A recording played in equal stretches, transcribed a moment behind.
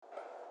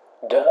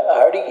The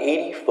Arty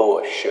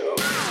 84 Show.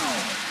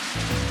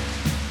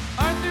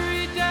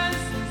 Arty does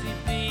as he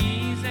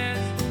pleases.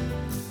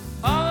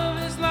 All of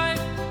his life,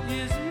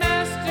 his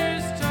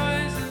master's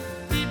toys, and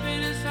deep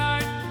in his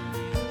heart,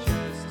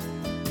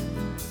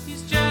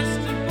 he's just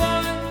a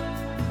boy.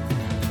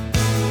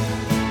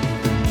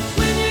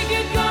 When you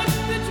get caught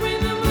between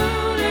the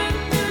moon and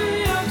New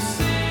York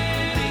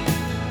City,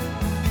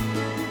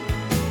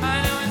 I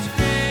know it's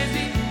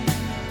crazy,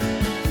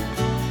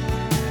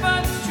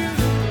 but it's true.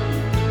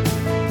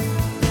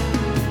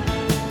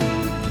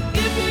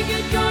 If you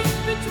get caught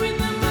between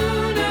the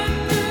moon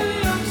and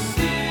New York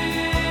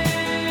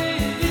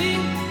City,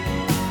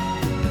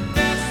 the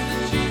best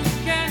that you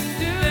can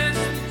do, best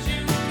that you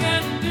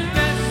can do,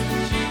 best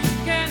that you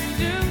can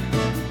do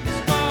is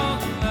fall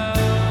in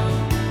love.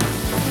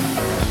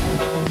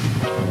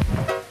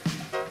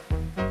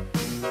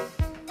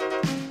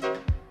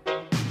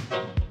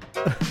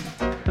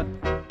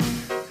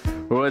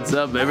 What's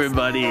up,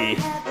 everybody?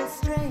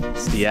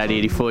 It's the Arty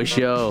 84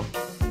 Show.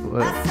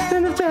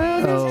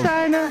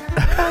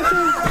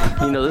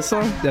 You know this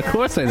song? Of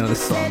course I know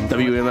this song.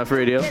 WMF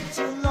Radio.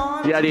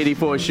 The Arty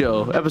 84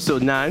 Show,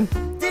 episode 9.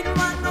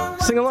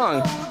 Sing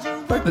along.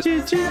 What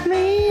did you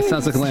mean?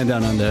 Sounds like Land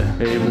Down Under.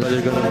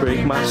 Everybody's gonna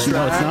break my stride.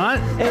 No, it's not?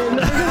 And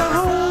they're gonna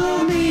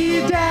hold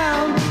me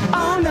down.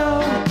 Oh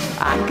no,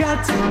 I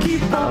got to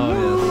keep on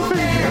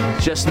moving.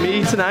 Just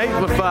me tonight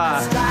with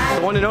the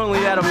one and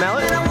only Adam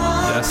Mallet.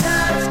 Yes.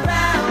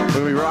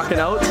 We'll be rocking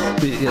out.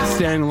 Yeah,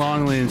 staring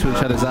longly into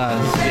each other's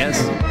eyes.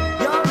 Yes.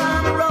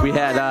 We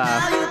had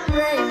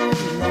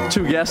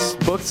 2 guests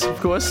booked, of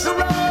course.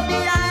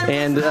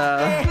 And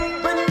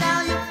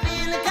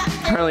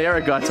apparently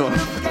Eric got to him.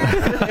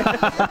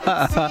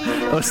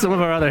 Or some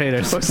of our other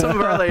haters. Or some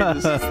of our other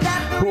haters.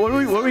 What are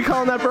we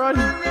calling that broad?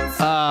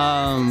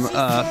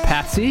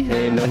 Patsy.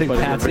 Ain't I think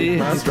nobody Patsy. gonna break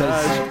my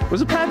stride.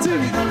 Was it Patsy?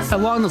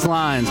 Along those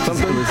lines.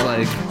 Something. It was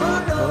like...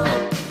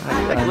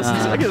 I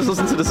can just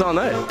listen to this all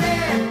night.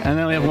 And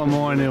then we have one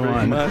more new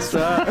one. My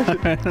stride.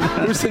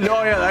 Who's the,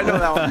 oh yeah, I know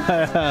that one.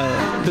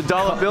 The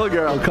Dollar Bill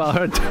Girl. Call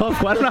her.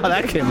 Well, I don't know how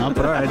that came up,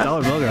 but all right,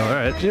 Dollar Bill Girl. All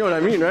right. You know what I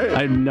mean, right?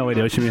 I have no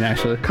idea what you mean,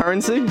 actually.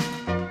 Currency?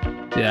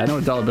 Yeah, I know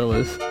what Dollar Bill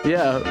is.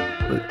 Yeah.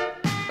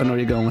 I know where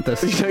you're going with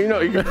this. You know,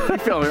 you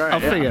feel me, right? I'll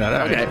figure it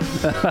out. Okay.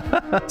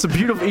 It's a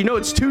beautiful. You know,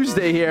 it's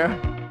Tuesday here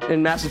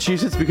in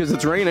Massachusetts because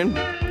it's raining,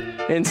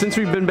 and since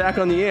we've been back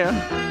on the air,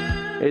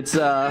 it's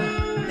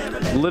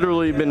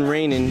literally been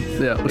raining.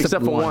 Yeah,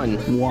 except for one.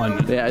 One.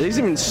 Yeah, it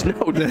hasn't even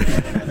snowed.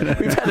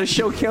 We've had a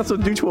show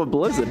canceled due to a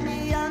blizzard.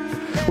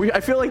 I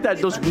feel like that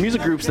those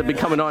music groups that have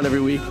been coming on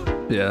every week.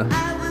 Yeah.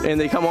 And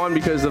they come on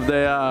because of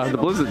the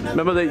blizzard.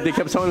 Remember they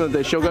kept telling that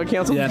the show got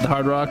canceled? Yeah, the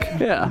Hard Rock.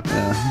 Yeah.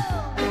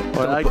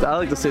 Well, I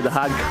like to say the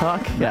Hard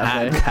Cock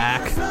Cafe. Hard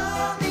Cock.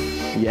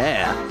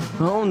 Yeah.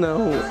 Oh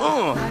no.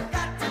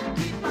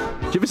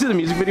 Did you ever see the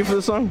music video for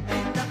this song?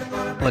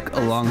 Like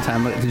a long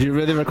time ago. Did you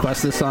really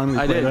request this song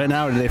I did. right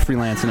now, or did they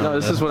freelance it? No,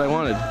 this is what I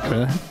wanted.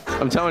 Really?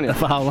 I'm telling you.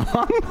 For how long?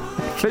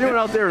 If anyone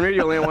out there in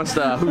Radio Land wants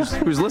to,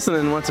 who's listening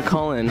and wants to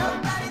call in,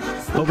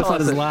 Hope it's not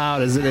as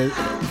loud as it is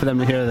for them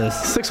to hear this.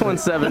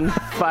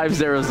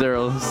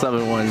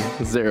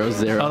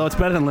 617-500-7100. Although it's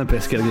better than Limp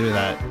Bizkit, I'll give you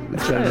that.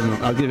 It's better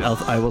than,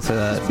 I will say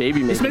that.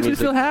 Baby This makes me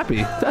music. feel happy.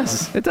 It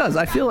does. It does.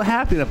 I feel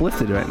happy and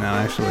uplifted right now,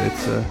 actually.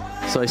 It's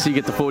So I see you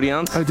get the 40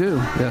 ounce. I do,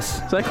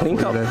 yes. Is that clean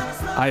cup?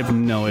 I have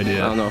no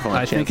idea. I don't know if I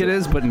wanna think chance it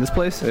is, but in this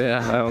place? Yeah,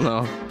 I don't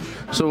know.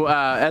 So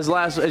as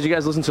you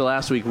guys listened to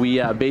last week,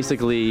 we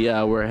basically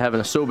were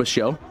having a sober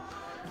show.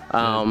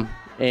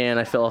 And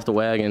I fell off the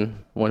wagon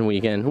one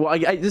weekend. Well,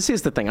 this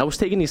is the thing. I was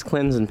taking these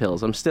cleansing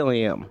pills. I'm still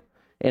am.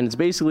 And it's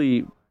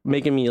basically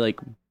making me, like,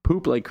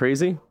 poop like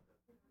crazy.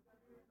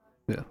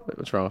 Yeah.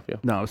 What's wrong with you?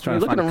 No, I was trying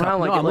to You're find a looking cup.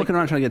 around like I'm looking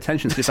around trying to get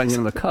attention, see if I can get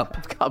another cup.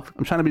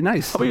 I'm trying to be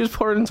nice. How about you just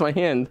pour it into my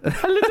hand? A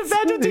little bit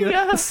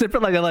Sip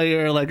it like I'm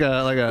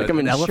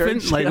an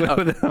elephant. church? Like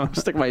Yeah.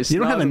 Stick my you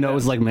don't have a snout in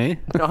nose there. like me.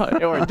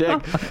 Or a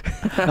dick.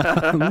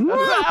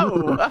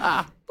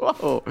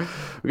 Whoa.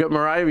 We got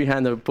Mariah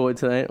behind the board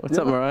tonight. What's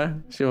up, Mariah?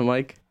 She have a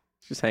mic?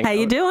 She's hanging How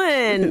you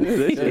doing?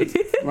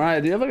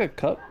 Mariah, do you have like a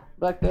cup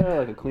back there,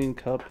 like a clean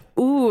cup?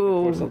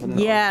 Ooh, something else?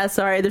 yeah.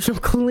 Sorry, there's no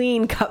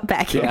clean cup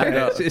back here. Yeah, I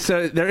know.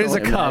 So there is a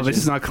Only cup, imagine. it's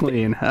just not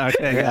clean.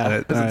 Okay, got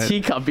it. There's All a right.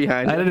 teacup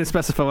behind I it. didn't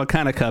specify what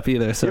kind of cup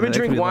either. So You ever that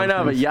drink could be wine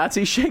out of a things.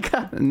 Yahtzee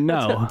shaker?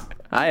 No.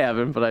 I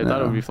haven't, but I thought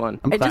it would be fun.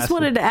 I'm I just classy.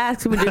 wanted to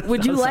ask,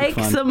 would you That like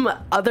sounds some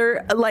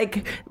other,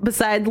 like,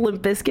 besides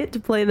Limp Bizkit to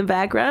play in the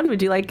background?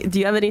 Do you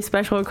have any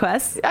special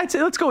requests? I'd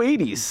say let's go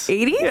 80s.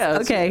 80s? Yeah.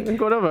 Okay.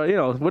 Whatever,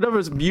 whatever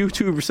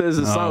YouTube says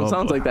it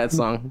sounds like that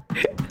song.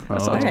 That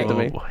sounds good to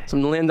me. boy.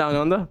 Some Land Down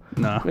Under?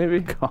 No.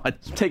 Maybe? God.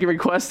 Taking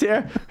requests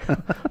here?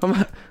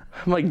 I'm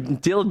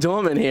like Dill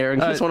Dorman here in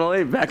case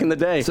 108 back in the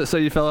day. So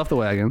you fell off the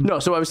wagon. No,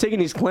 so I was taking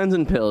these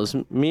cleansing pills.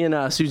 Me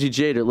and Susie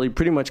J to like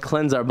pretty much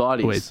cleanse our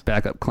bodies. Wait,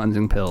 back up.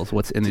 Cleansing pills.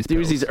 What's in these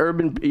There's pills?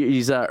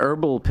 these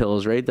herbal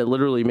pills, right, that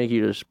literally make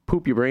you just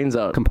poop your brains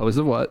out. Composed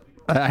of what?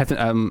 I have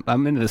to.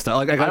 I'm into this stuff.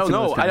 Like, I don't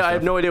know. I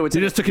have no idea what's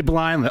You in just took it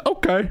blind. Like,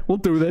 okay, we'll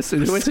do this. We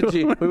went to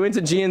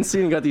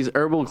GNC and got these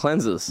herbal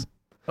cleanses.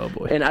 Oh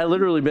boy. And I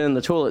literally been in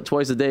the toilet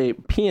twice a day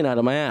peeing out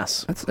of my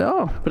ass.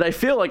 But I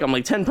feel like I'm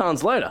like 10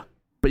 pounds lighter.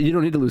 But you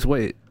don't need to lose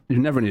weight. You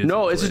never need to.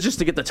 No, lose it's weight. just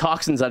to get the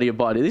toxins out of your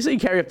body. They say you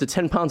carry up to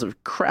 10 pounds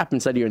of crap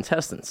inside of your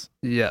intestines.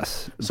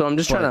 Yes. So I'm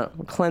just trying to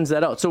cleanse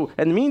that out. So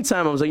in the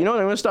meantime, I was like, you know what?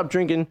 I'm going to stop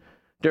drinking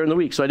during the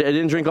week. So I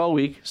didn't drink all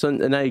week. So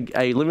and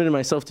I limited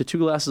myself to 2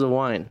 glasses of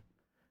wine.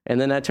 And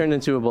then that turned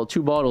into about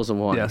 2 bottles of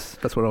wine. Yes,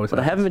 that's what I always. But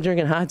I haven't been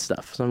drinking hard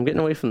stuff, so I'm getting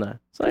away from that.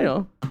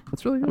 So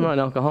that's really good. I'm not an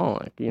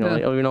alcoholic.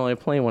 Even though I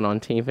play one on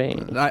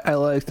TV.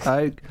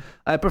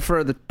 I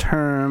prefer the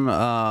term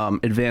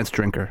advanced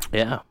drinker.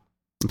 Yeah,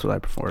 that's what I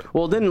prefer.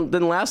 Well, then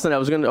last night I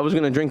was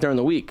gonna drink during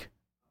the week,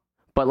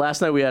 but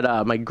last night we had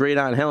my great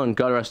aunt Helen,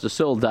 God rest her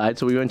soul, died.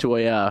 So we went to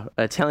a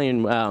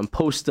Italian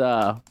post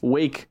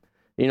wake.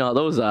 You know how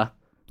those are.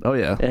 Oh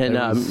yeah.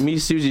 And me,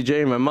 Susie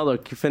J, and my mother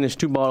finished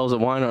 2 bottles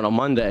of wine on a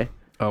Monday.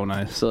 Oh,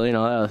 nice. So you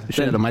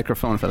should have a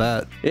microphone for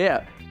that.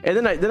 Yeah, and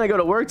then I go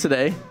to work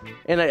today,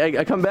 and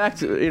I come back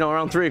to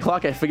around 3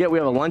 o'clock. I forget we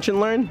have a lunch and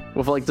learn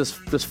with like this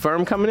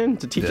firm coming in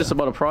to teach us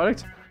about a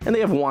product, and they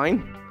have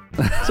wine.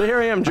 So here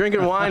I am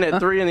drinking wine at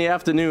 3 in the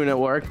afternoon at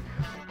work,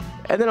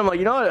 and then I'm like,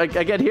 you know what?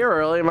 I get here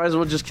early. I might as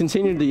well just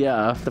continue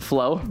the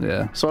flow.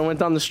 Yeah. So I went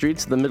down the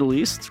streets of the Middle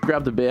East,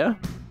 grabbed a beer.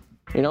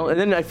 And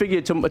then I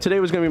figured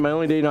today was going to be my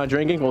only day not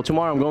drinking. Well,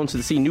 tomorrow I'm going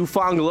to see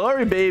Newfound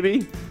Glory,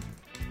 baby.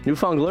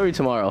 Newfound Glory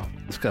tomorrow.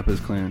 This cup is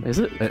clean. Is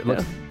it? It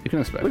looks. Yeah. You can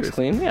inspect it. Looks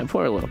clean. Yeah,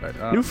 pour a little.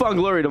 Right, Newfound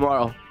Glory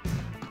tomorrow.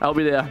 I'll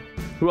be there.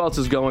 Who else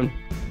is going?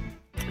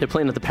 They're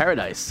playing at the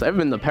Paradise. I haven't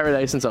been to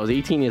Paradise since I was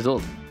 18 years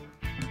old.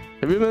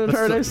 Have you been to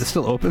Paradise? It's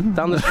still open?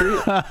 Down the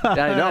street? Yeah,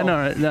 I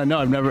know. No,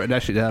 I've never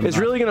actually done. It's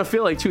really going to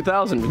feel like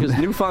 2000 because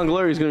Newfound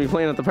Glory is going to be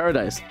playing at the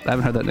Paradise. I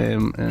haven't heard that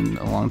name in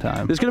a long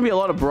time. There's going to be a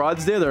lot of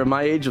broads there that are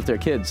my age with their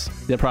kids.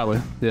 Yeah, probably.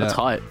 Yeah. That's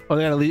hot. Oh,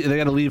 they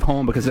gotta leave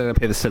home because they're gonna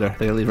pay the sitter.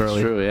 They gotta leave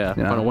early. It's true, yeah.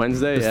 You know? On a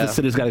Wednesday, The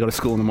sitter's gotta go to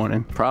school in the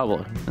morning.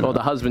 Probably. Well,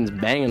 the husband's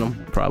banging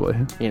them. Probably.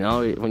 You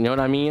know what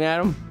I mean,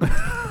 Adam?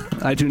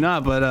 I do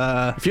not,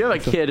 but if you have a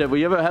kid, will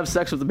you ever have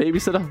sex with the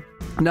babysitter?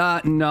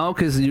 No,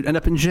 because you'd end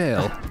up in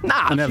jail.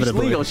 Nah, she's inevitably.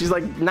 legal. She's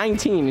like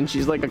 19 and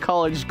she's like a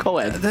college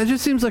co-ed. That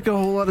just seems like a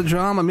whole lot of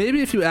drama.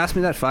 Maybe if you asked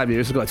me that 5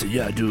 years ago, I'd say,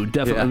 yeah, dude,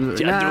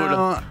 definitely. Yeah,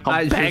 dude,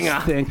 I banger.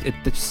 just think it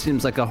just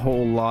seems like a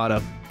whole lot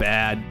of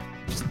bad.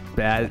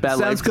 Sounds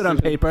life good on decision.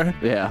 paper.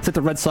 Yeah. It's like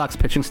the Red Sox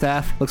pitching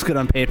staff. Looks good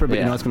on paper, but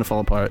you know it's going to fall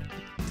apart.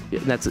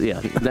 Yeah,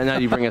 now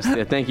you bring us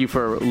there. Thank you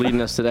for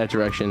leading us to that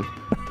direction.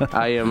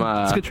 I am.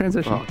 It's a good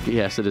transition. Oh,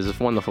 yes, it is. It's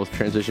a wonderful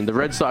transition. The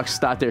Red Sox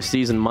start their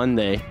season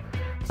Monday.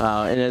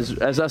 And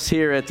as us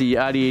here at the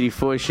Arty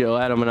 84 show,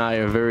 Adam and I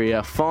are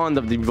very fond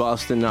of the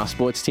Boston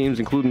sports teams,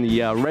 including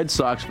the Red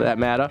Sox for that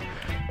matter.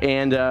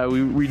 And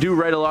we do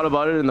write a lot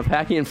about it in the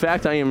Packy. In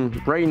fact, I am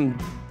writing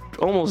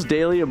almost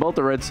daily about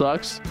the Red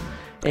Sox.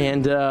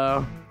 And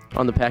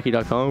on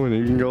thepacky.com, and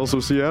you can also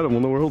see Adam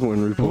on the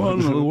Whirlwind Report. On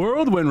the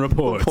Whirlwind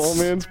Reports. Poor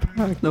man's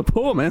Packy. The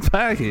poor man's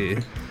Packy.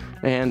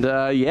 And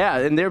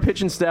and their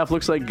pitching staff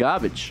looks like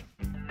garbage.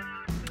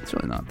 It's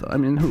really not, though. I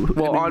mean,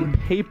 on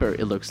paper,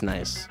 it looks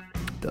nice.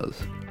 It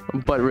does.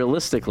 But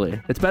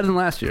realistically, it's better than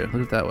last year. Look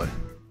at it that way.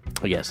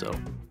 I guess so.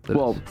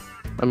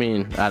 I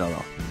mean, I don't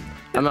know.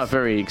 I'm not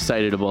very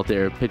excited about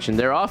their pitching.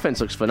 Their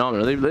offense looks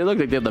phenomenal. They look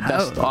like they're the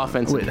best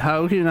offense. Wait,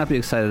 how can you not be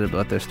excited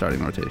about their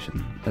starting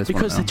rotation?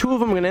 Because the 2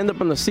 of them are going to end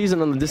up on the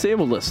season on the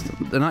disabled list.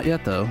 They're not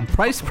yet, though.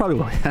 Price probably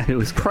will. It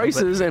was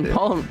Prices and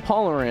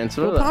Pomerantz.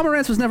 Well,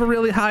 Pomerantz was never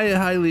really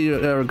highly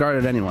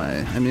regarded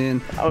anyway. I mean,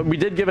 we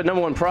did give a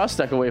 #1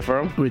 prospect away for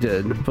him. We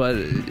did, but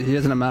he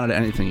hasn't amounted to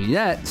anything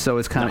yet. So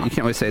it's kind of you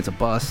can't really say it's a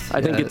bust.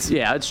 I think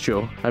it's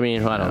true. I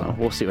mean, I don't know.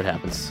 We'll see what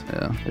happens.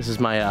 Yeah. This is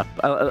my.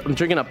 I'm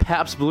drinking a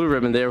Pabst Blue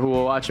Ribbon there. Who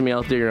are watching me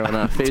out there on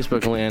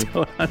Facebook land?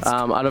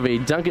 Out of a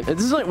Dunkin'.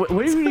 This is like,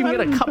 where do you even get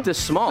a cup this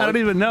small? I don't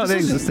even know they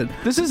existed.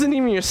 This isn't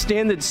even your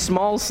standard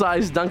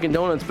small-sized Dunkin'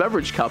 Donuts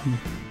beverage cup.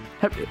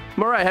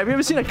 Mariah, have you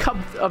ever seen a cup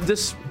of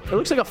this? It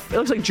looks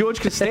like George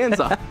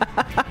Costanza.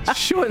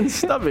 Short and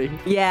stubby.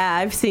 Yeah,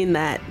 I've seen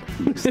that.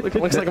 Looks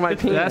like my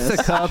penis.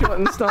 That's a cup. Short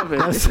and stubby.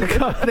 That's the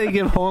cup they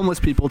give homeless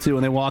people to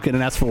when they walk in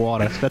and ask for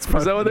water. Is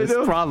that what they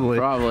do? Probably.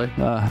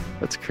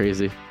 That's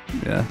crazy.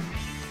 Yeah.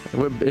 I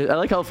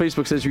like how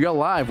Facebook says you got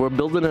live. We're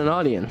building an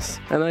audience,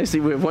 and then I see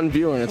we have one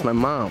viewer, and it's my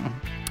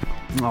mom.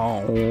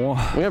 Oh,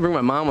 I'm gonna bring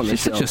my mom on the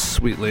show. She's such a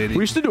sweet lady.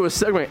 We used to do a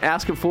segment,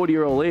 Ask a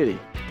 40-year-old lady.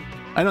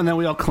 I don't know.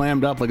 We all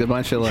clammed up like a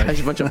bunch of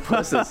a bunch of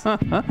pussies. I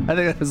think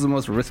that was the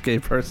most risque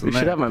person. We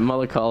should have my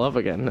mother call up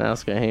again and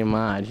ask her, "Hey,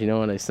 Ma, do you know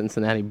what a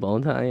Cincinnati bow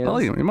tie is?" I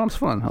like your mom's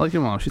fun. I like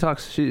your mom. She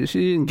talks.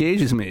 She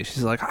engages me.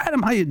 She's like, "Hi,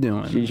 Adam, how you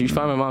doing?" Did you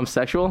find my mom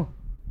sexual?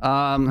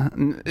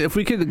 If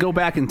we could go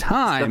back in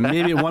time,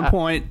 maybe at one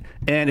point,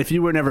 and if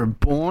you were never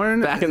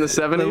born, back in the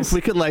 70s, if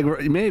we could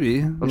maybe.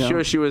 I'm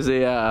sure she was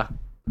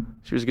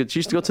she was good. She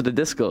used to go to the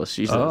discos.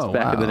 She used to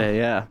back in the day,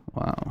 yeah.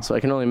 Wow. So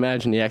I can only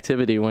imagine the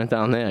activity went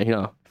down there. You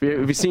know,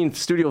 if you've seen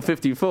Studio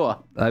 54,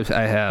 I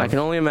have. I can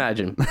only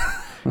imagine.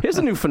 Here's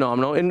a new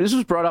phenomenon, and this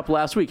was brought up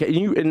last week. And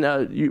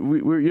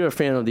you're a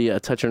fan of the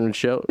Touch on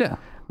show. Yeah.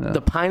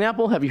 The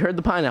pineapple. Have you heard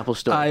the pineapple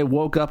story? I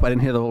woke up. I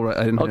didn't hear the whole.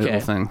 I didn't hear the whole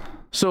thing.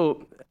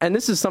 So, and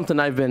this is something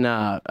I've been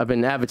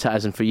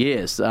advertising for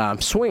years.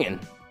 Swinging.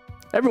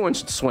 Everyone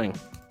should swing.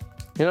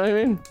 You know what I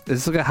mean?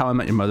 It's like a How I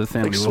Met Your Mother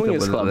thing. Like We woke up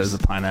swingers with clubs. there's a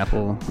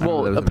pineapple.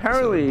 Well,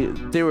 apparently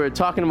they were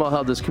talking about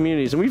how there's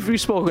communities, and we've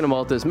spoken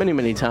about this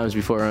many times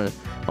before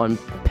on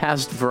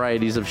past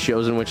varieties of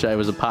shows in which I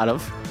was a part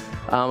of,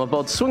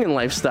 about swinging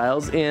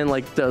lifestyles and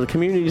like the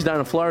communities down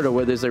in Florida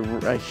where there's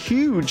a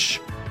huge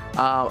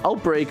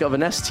outbreak of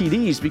an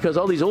STDs because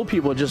all these old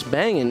people are just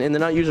banging and they're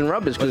not using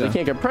rubbers because they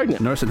can't get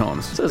pregnant. Nursing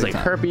homes. So there's like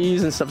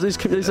herpes and stuff.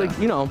 There's like,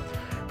 you know.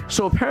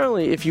 So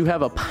apparently if you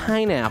have a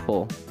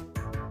pineapple,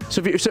 so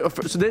this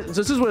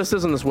is what it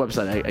says on this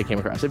website I came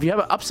across. If you have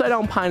an upside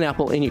down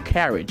pineapple in your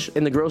carriage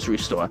in the grocery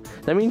store,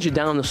 that means you're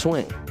down the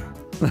swing.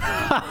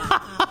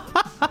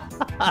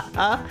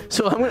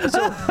 So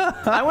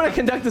I want to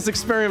conduct this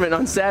experiment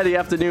on Saturday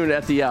afternoon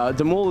at the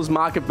DeMoula's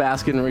Market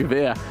Basket in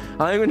Revere.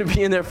 I'm going to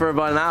be in there for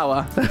about an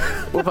hour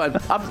with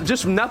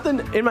just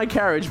nothing in my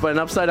carriage but an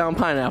upside down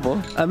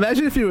pineapple.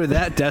 Imagine if you were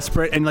that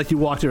desperate and like you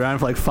walked around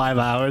for like 5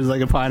 hours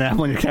like a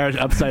pineapple in your carriage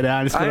upside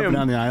down, just going up and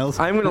down the aisles.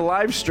 I'm going to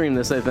live stream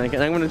this, I think,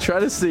 and I'm going to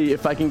try to see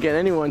if I can get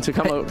anyone to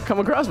come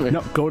across me.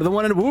 No, go to the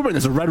one in Woburn.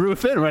 There's a Red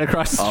Roof Inn right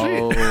across the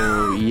street.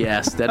 Oh,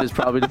 yes. That is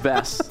probably the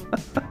best.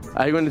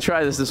 I'm going to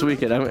try this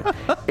weekend.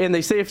 And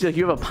they say if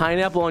you have a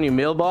pineapple on your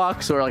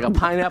mailbox or like a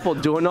pineapple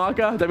door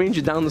knocker, that means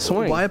you're down the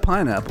swing. Why a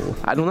pineapple?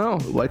 I don't know.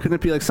 Why couldn't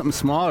it be like something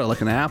smaller,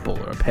 like an apple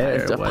or a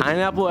pear? A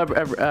pineapple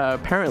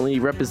apparently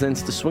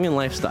represents the swinging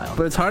lifestyle.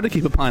 But it's hard to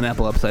keep a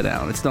pineapple upside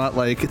down. It's not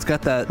like it's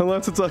got that.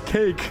 Unless it's a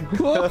cake. You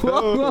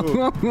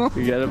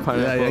get a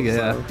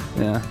pineapple.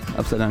 Yeah.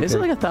 Upside down. Is it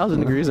like 1,000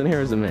 degrees in here?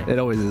 Or is it me? It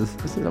always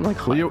is. I'm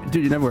like, well,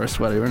 dude, you never wear a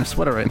sweater. You're in a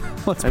sweater right now.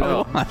 What's I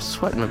know. going on? I'm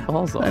sweating my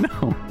balls off. I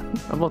know.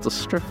 I'm about to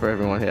strip for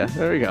everyone here.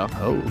 There we go.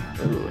 Oh.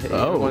 Ooh, hey,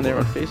 everyone there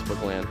on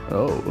Facebook land.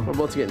 Oh. We're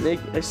about to get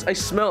naked. I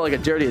smell like a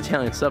dirty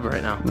Italian sub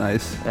right now.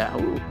 Nice. Yeah.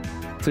 Ooh.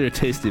 So you're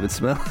tasty but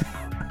smelly.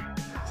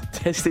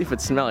 Tasty but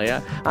smelly,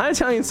 yeah.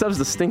 Italian subs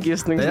the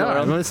stinkiest things They in the are.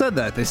 world. When I said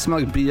that, they smell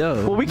like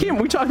BO. Well, we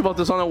talked about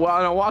this on a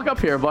walk up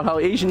here about how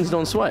Asians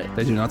don't sweat.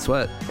 They do not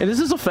sweat. And is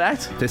this a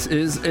fact? This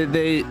is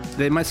they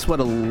might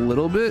sweat a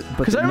little bit, but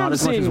Because I not remember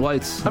as much seeing as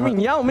whites. I mean,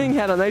 Yao Ming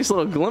had a nice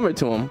little glimmer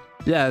to him.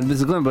 Yeah,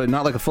 there's a glimmer, but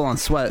not like a full-on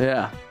sweat.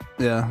 Yeah.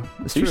 Yeah,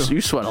 it's You, true.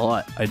 you sweat a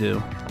lot. I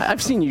do.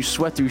 I've seen you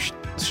sweat through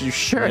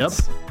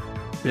shirts. Yep.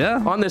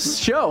 Yeah. On this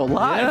show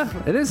live.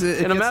 Yeah, it is. It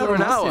In a gets matter of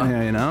little an musty hour. in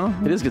here, you know.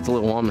 It gets a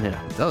little warm in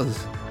here. It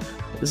does.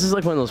 This is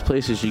like one of those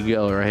places you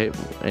go, right?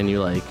 And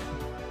you like,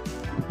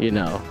 you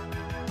know,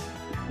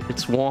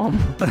 it's warm.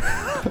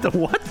 The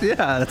what?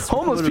 Yeah, that's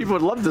Homeless people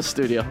would love this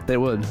studio. They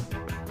would.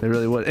 They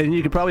really would. And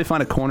you could probably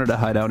find a corner to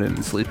hide out in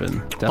and sleep in.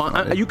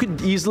 Definitely. You could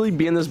easily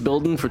be in this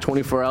building for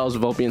 24 hours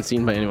without being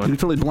seen by You anyone. could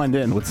totally blend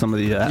in with some of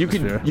the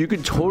atmosphere. You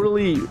could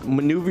totally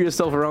maneuver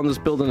yourself around this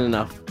building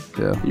enough.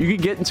 Yeah. You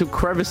could get into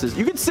crevices.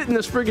 You could sit in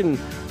this friggin'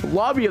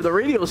 lobby of the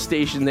radio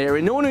station there,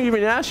 and no one would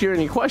even ask you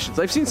any questions.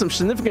 I've seen some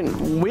significant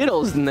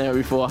weirdos in there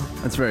before.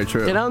 That's very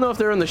true. And I don't know if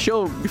they're on the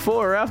show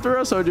before or after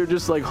us, or they're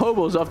just like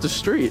hobos off the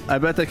street. I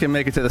bet they can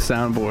make it to the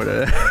soundboard.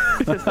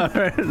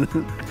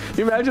 Can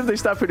you imagine if they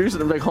stopped producing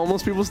them? Like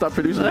homeless people stop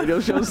producing radio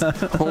shows?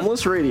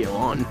 Homeless radio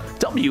on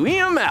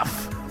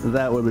WEMF.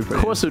 That would be pretty.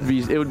 Of course, it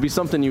would be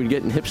something you would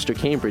get in hipster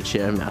Cambridge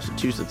here in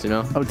Massachusetts, you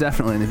know? Oh,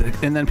 definitely.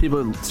 And then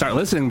people would start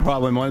listening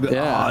probably more.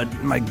 Yeah.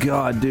 Oh, my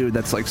God, dude,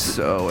 that's like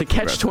so. The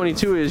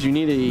catch-22 is you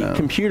need a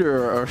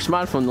computer or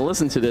smartphone to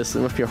listen to this,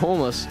 and if you're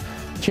homeless,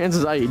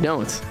 chances are you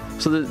don't.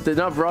 So they're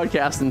not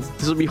broadcasting.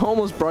 This will be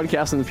homeless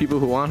broadcasting to people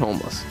who aren't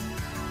homeless.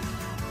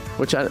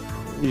 Which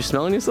you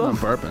smelling yourself? I'm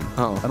burping.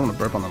 Oh. I don't want to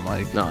burp on the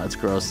mic. No, that's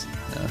gross.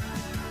 Yeah.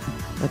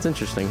 That's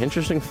interesting.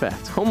 Interesting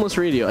fact. Homeless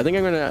radio. I think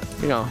I'm gonna,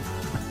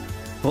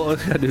 Well, all you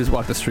gotta do is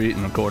walk the street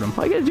and record them.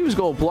 all you gotta do is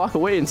go a block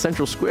away in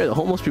Central Square. The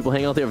homeless people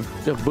hang out there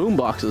with boom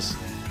boxes.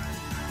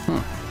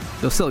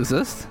 They'll still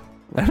exist?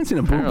 I haven't seen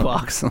a boom Apparently.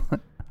 box.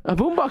 A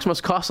boombox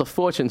must cost a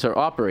fortune to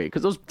operate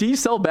because those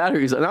D-cell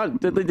batteries are not.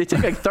 They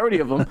take like 30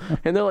 of them,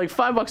 and they're like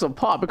 $5 a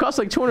pop. It costs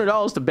like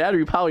 $200 to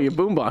battery power your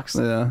boombox.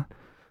 Yeah.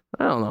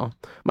 I don't know.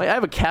 I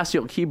have a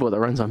Casio keyboard that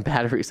runs on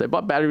batteries. I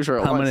bought batteries for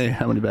it How once. many I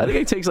think batteries?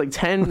 it takes like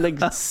 10 like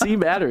C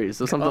batteries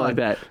or something like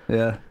that.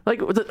 Yeah. Like,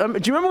 do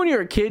you remember when you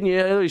were a kid and you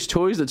had these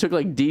toys that took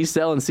like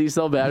D-cell and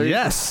C-cell batteries?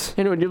 Yes.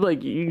 And it would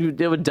like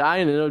they would die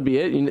and then it would be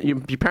it.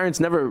 Your parents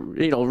never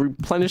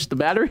replenished the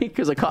battery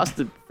because it cost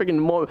freaking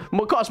more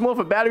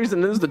for batteries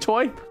than it is the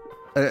toy.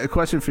 A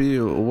question for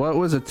you. What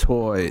was a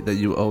toy that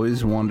you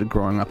always wanted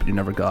growing up and you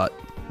never got?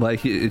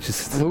 Like, it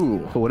just, for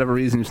whatever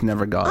reason, you just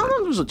never got I don't it. know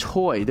if it was a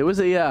toy. There was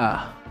a,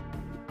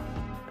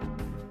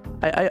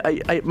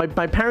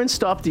 my parents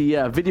stopped the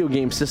video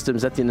game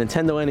systems at the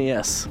Nintendo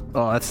NES.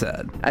 Oh, that's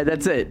sad.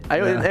 That's it.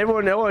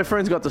 All my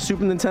friends got the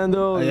Super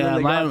Nintendo, and then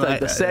they got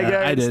the Sega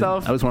I and did.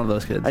 stuff. I was one of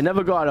those kids. I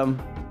never got them.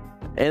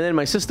 And then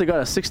my sister got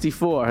a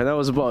 64, and that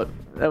was about.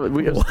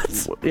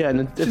 What? Yeah,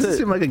 and She doesn't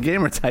seem like a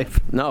gamer type.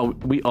 no,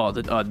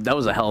 that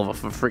was a hell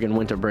of a freaking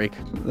winter break.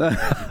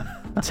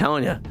 I'm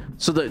telling you.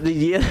 So the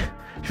year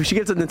she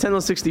gets a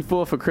Nintendo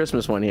 64 for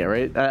Christmas one year,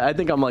 right? I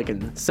think I'm like in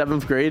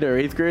 7th grade or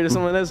 8th grade or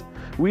something like this.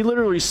 We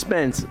literally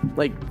spent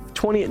like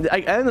 20.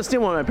 I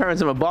understand why my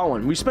parents never bought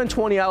one. We spent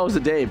 20 hours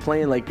a day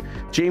playing like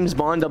James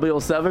Bond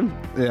 007.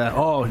 Yeah.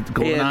 Oh,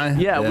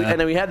 GoldenEye. And, and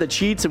then we had the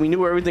cheats and we knew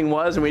where everything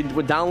was, and we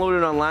would download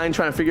it online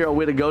trying to figure out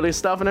where to go to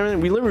stuff and everything.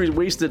 We literally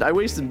wasted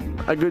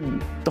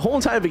the whole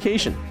entire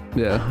vacation.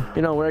 Yeah.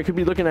 You know, where I could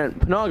be looking at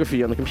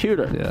pornography on the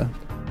computer. Yeah.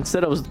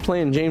 Instead, I was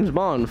playing James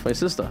Bond with my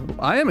sister.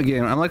 I am a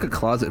gamer. I'm like a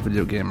closet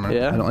video gamer.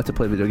 Yeah? I don't like to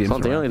play video games. It's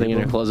not the only thing in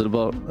your people. closet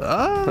about.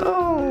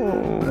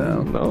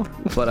 Oh. No.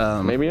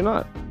 But Maybe you're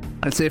not.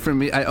 I'd say for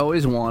me, I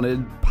always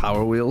wanted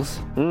Power Wheels.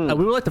 We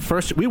were like the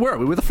first. We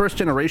were the first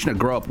generation to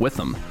grow up with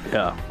them.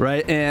 Yeah.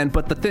 Right.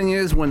 But the thing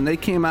is, when they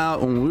came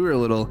out when we were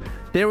little,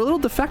 they were a little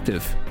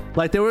defective.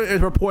 Like there were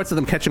reports of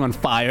them catching on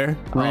fire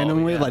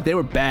randomly. yeah. Like they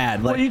were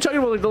bad. Like What are you talking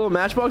about, like the little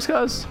Matchbox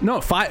cars?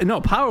 no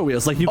Power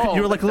Wheels. Like you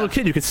were like a little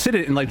kid. You could sit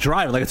it and like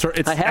drive it. Like it's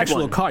I had actual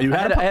one. car. You I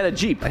had had a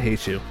Jeep. I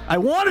hate you. I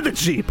wanted a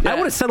Jeep. Yeah. I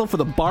would have settled for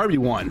the Barbie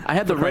one. I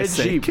had the for red Christ's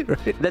sake, Jeep.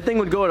 right? That thing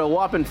would go at a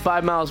whopping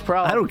 5 miles per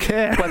hour. I don't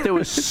care. But there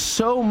was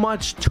so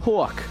much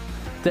torque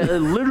that it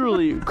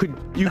literally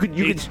you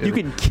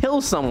could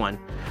kill someone.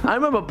 I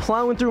remember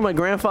plowing through my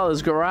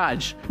grandfather's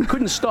garage.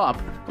 Couldn't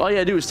stop. All you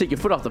had to do was take your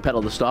foot off the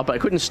pedal to stop. But I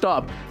couldn't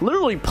stop.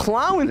 Literally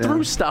plowing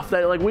through stuff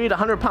that like weighed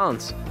 100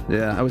 pounds.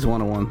 Yeah, I was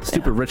one.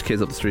 Stupid rich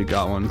kids up the street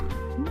got one.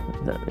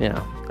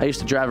 Yeah. I used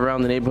to drive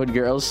around the neighborhood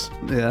girls.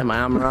 Yeah. Had my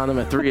arm around them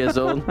at 3 years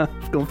old.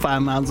 Going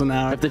 5 miles an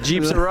hour. If the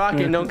Jeeps are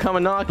rocking, don't come a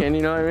knocking,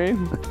 you know what I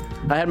mean?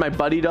 I had my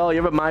buddy doll. You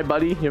ever My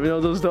Buddy? You ever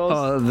know those dolls?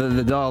 Oh,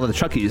 the doll, the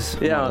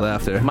Chuckies. Yeah,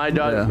 After my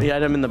dog. Yeah. He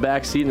had him in the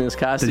back seat in his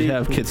car seat. Did you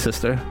have kid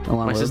sister? Along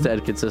My with sister him?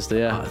 had kid sister.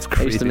 Yeah, Oh, that's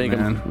I used to creepy, make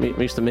man. him.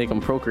 We used to make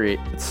him procreate.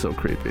 It's so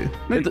creepy.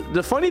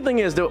 The funny thing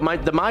is that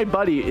my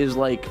buddy was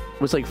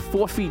like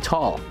 4 feet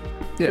tall.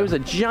 Yeah. It was a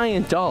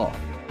giant doll.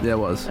 Yeah, it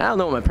was. I don't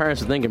know what my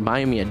parents were thinking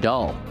buying me a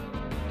doll.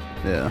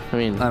 Yeah. I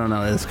mean, I don't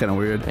know. It's kind of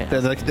weird. Yeah.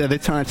 Are they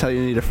trying to tell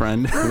you need a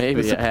friend?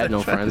 Maybe That's I had what no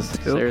they're trying friends.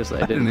 to do.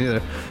 Seriously, I didn't.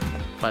 either.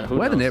 But who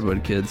We had the knows?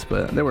 neighborhood kids,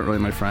 but they weren't really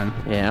my friend.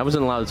 Yeah, I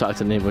wasn't allowed to talk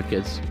to the neighborhood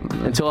kids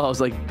until I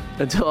was like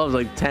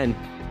 10.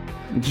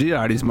 Gee,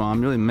 Arty's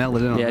mom really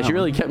mellowed in on Yeah, that she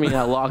really one. kept me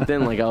locked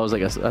in like I was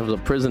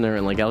a prisoner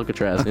in like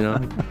Alcatraz, you know.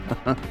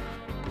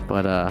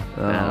 But Oh,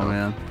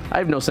 man. I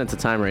have no sense of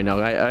time right now.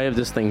 I have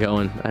this thing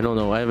going. I don't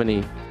know. I have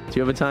any. Do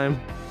you have a time?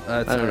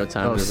 It's, I don't know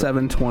time.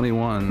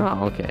 7:21.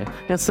 Oh, okay.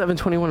 Got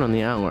 7:21 on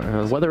the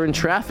hour. Weather in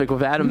traffic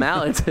with Adam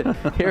Mallet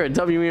here at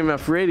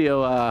WEMF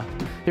Radio.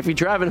 If you're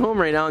driving home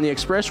right now on the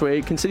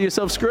expressway, consider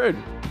yourself screwed.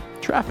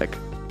 Traffic.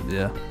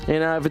 Yeah.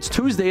 And if it's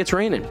Tuesday, it's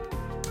raining.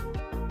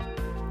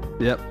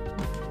 Yep.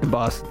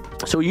 Boss.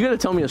 So you got to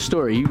tell me a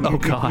story. You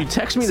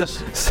text me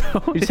this.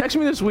 You text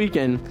me this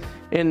weekend,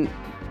 and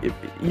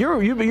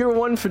you're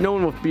one for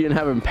known with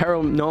having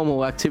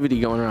paranormal activity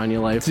going around in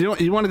your life. So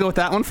you want to go with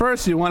that one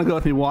first? Or you want to go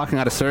with me walking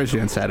out of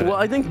surgery on Saturday? Well,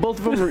 I think both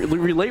of them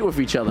relate with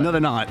each other. No, they're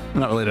not.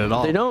 They're not related at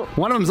all. They don't?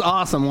 One of them's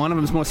awesome. One of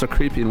them's more so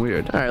creepy and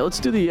weird. All right, let's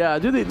do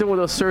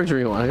the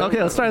surgery one.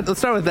 Okay, let's start with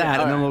that,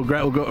 Yeah, and then all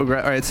we'll go. All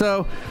right,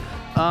 so,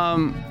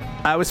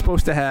 I was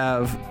supposed to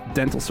have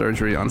dental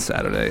surgery on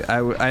Saturday.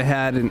 I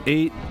had an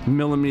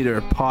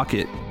 8mm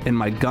pocket in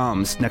my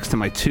gums next to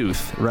my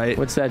tooth. Right.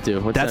 What's that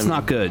do? That's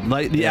not good.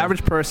 Like the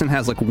average person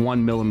has like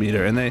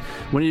 1mm, and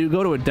when you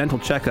go to a dental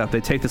checkup, they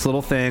take this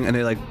little thing and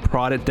they like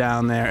prod it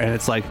down there, and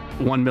it's like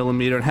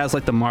 1mm. It has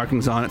like the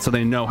markings on it, so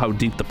they know how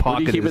deep the pocket What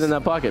do you keep is. it in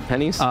that pocket?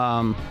 Pennies?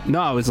 No,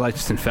 it was like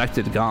just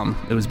infected gum.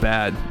 It was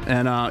bad,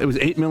 and it was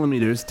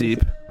 8mm deep.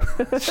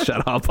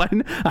 Shut up!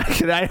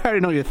 I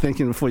already know what you're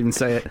thinking before you even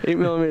say it.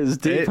 8mm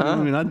deep,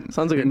 huh?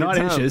 Sounds like a not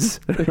good time. inches.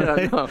 Yeah,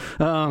 Right?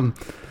 no.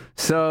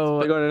 So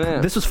Big on an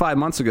ant. this was 5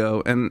 months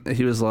ago, and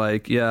he was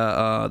like,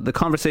 "Yeah." The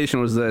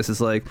conversation was this: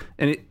 "Is like,"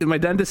 and my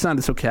dentist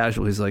sounded so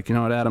casual. He's like, "You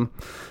know what, Adam?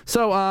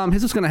 So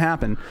here's what's gonna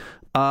happen.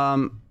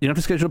 You have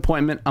to schedule an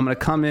appointment. I'm going to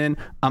come in.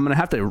 I'm going to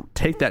have to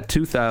take that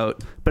tooth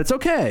out, but it's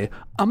okay.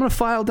 I'm going to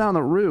file down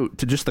the root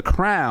to just the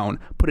crown,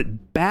 put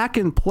it back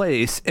in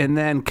place, and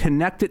then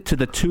connect it to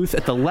the tooth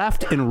at the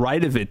left and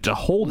right of it to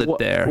hold it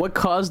there." What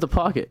caused the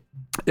pocket?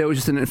 It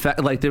was just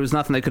like there was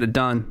nothing they could have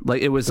done.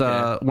 Like it was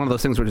one of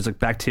those things where just like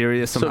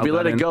bacteria somehow. So if you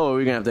let got it in. go,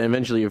 you're gonna have to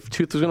eventually. Your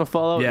tooth was gonna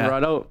fall out and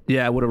rot out.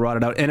 Yeah, it would have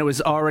rotted out, and it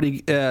was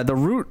already the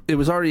root. It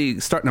was already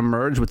starting to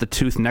merge with the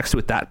tooth next to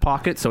it, that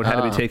pocket, so it had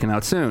to be taken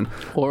out soon.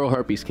 Oral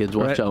herpes, kids,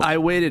 watch Right? out. I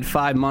waited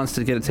 5 months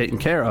to get it taken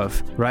care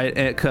of, right?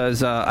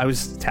 Because I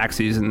was tax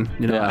season,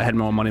 Yeah. I had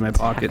more money in my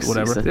pocket, Tax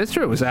whatever. season. It's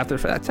true. It was after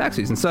tax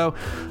season, so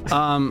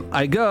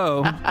I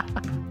go.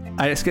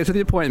 I scheduled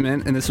the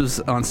appointment, and this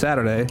was on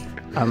Saturday.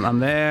 I'm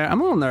there. I'm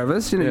a little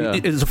nervous. Yeah.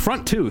 It's a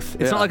front tooth.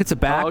 It's Yeah. not like it's a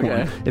back Oh, okay.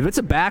 one. If it's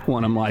a back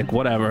one, I'm like,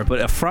 whatever.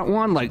 But a front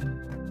one, like,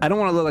 I don't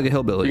want to look like a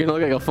hillbilly. You're gonna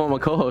look like a former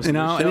co-host. You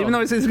know, and even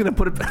though he says he's gonna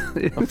put it,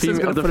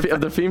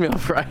 of the female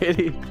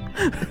variety.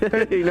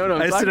 You know what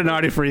I'm I just did talking an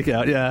Arty freak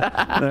out, yeah.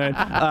 All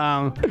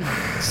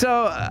right.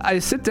 So I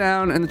sit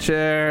down in the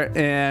chair,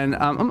 and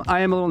I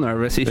am a little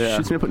nervous. He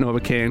shoots me up with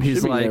Novocaine. He's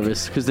Should be like,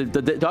 nervous because the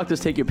doctors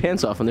take your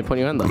pants off when they put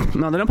you under.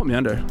 no, they don't put me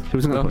under. He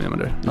wasn't gonna put me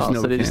under. Oh,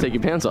 so they just take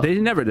your pants off. They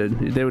never did.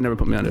 They would never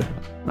put me under.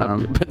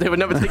 But they would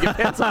never take your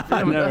pants off.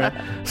 Never.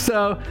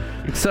 So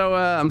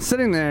I'm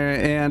sitting there,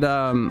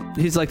 and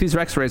he's like, these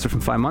X-rays are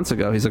from 5 months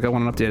ago. He's like, I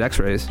want an updated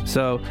X-rays.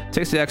 So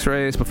takes the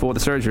X-rays before the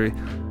surgery,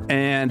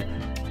 and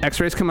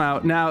X-rays come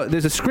out. Now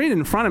there's a screen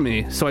in front of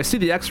me, so I see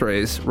the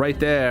X-rays right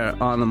there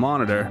on the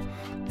monitor.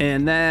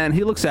 And then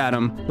he looks at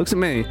him, looks at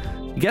me,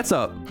 gets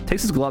up,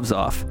 takes his gloves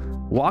off,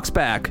 walks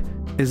back,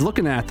 is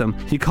looking at them.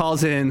 He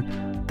calls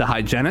in the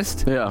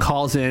hygienist,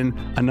 calls in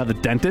another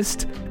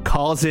dentist,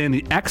 calls in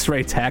the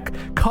X-ray tech,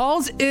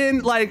 calls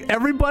in like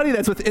everybody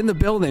that's within the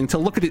building to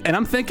look at it. And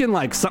I'm thinking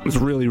like something's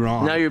really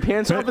wrong. Now your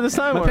pants are off at this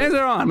time? My pants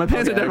are on. My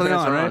pants are definitely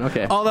on, right?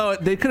 Okay. Although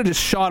they could have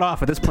just shot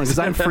off at this point because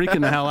I'm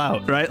freaking the hell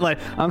out, right? Like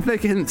I'm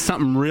thinking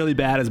something really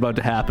bad is about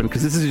to happen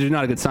because this is usually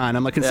not a good sign.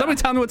 I'm like, can somebody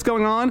tell me what's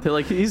going on? They're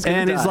like, he's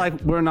gonna die. He's like,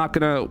 we're not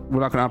gonna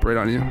operate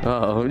on you.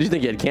 Oh, do you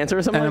think you had cancer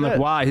or something? And I'm like like,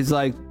 that? why? He's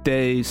like,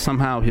 they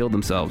somehow healed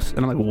themselves.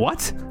 And I'm like,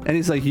 what? And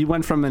he's like, you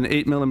went from an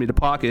 8mm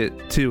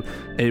pocket to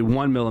a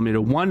 1mm.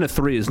 1 to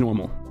 3 is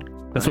normal.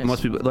 That's what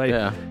most people like.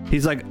 Yeah.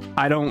 He's like,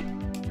 I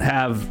don't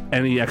have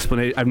any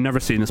explanation. I've never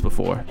seen this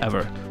before,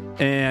 ever.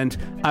 And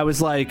I was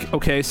like,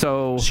 okay,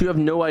 so you have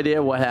no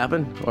idea what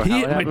happened or how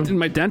it happened?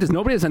 my dentist,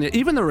 nobody has any.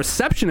 Even the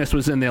receptionist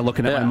was in there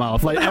looking at my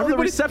mouth. Like everybody, the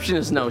everybody.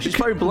 receptionist knows. She's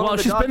probably blown. Well,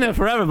 she's been there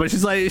forever, but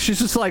she's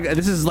just like,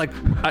 this is like,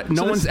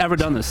 no one's ever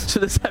done this.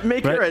 So does that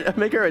make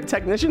her a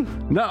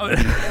technician? No,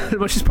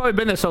 but she's probably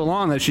been there so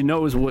long that she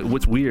knows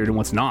what's weird and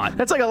what's not.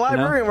 That's like a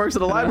librarian works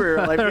at a library.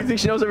 Like, you think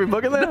she knows every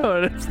book in there?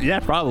 No,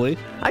 yeah, probably.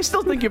 I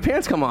still think your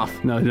pants come off.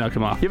 No, they don't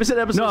come off. You ever seen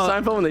an episode of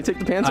Seinfeld when they take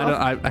the pants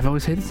off? I've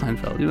always hated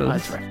Seinfeld. You know,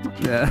 That's right.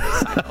 Yeah.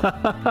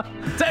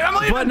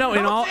 But no,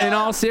 in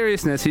all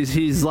seriousness,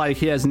 he's like,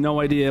 he has no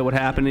idea what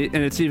happened, and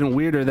it's even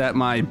weirder that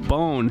my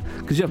bone,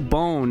 because you have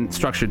bone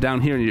structure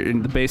down here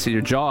in the base of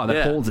your jaw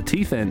that holds the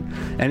teeth in,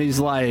 and he's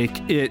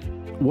like, it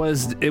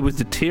was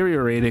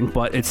deteriorating,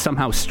 but it's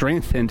somehow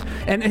strengthened.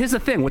 And here's the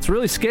thing: what's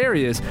really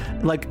scary is,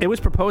 like, it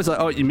was proposed like,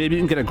 oh, maybe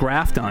you can get a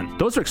graft done.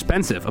 Those are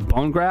expensive. A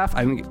bone graft,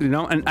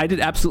 and I did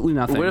absolutely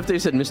nothing. What if they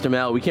said, Mr.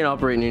 Mal, we can't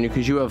operate on you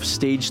because you have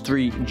stage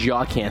 3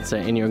 jaw cancer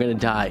and you're gonna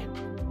die?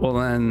 Well,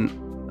 then.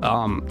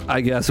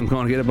 I guess I'm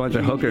going to get a bunch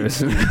of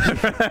hookers. You're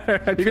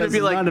gonna be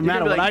like, no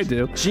matter what I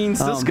do. Gene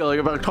Siskel, you're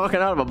about talking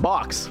out of a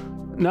box.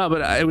 No,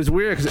 but it was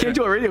weird because Can't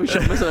do a radio show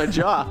missing a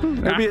jaw.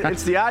 Maybe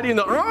it's the Arty and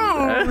the.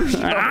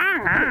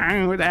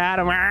 with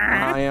Adam.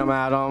 I am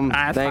Adam.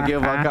 Thank you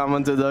for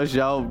coming to the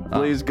show.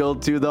 Please go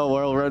to the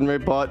World Run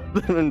Report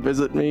and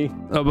visit me.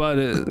 Oh, but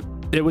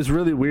it was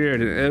really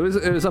weird. It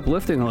was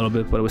uplifting a little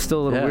bit, but it was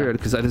still a little weird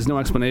because there's no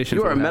explanation.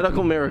 You are a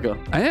medical miracle.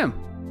 I am.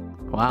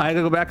 Wow. I had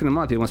to go back in a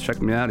month. He wants to check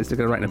me out. He's still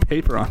going to write in a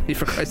paper on me,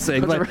 for Christ's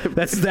sake. Like,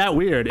 that's that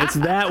weird. It's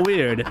that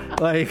weird.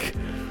 Like,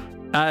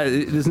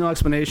 there's no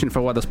explanation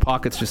for why those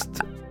pockets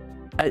just...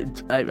 I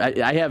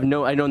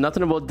know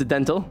nothing about the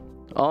dental.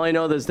 All I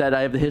know is that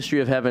I have the history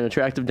of having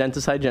attractive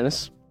dentist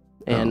hygienists,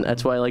 and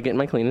that's why I like getting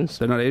my cleanings.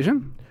 They're not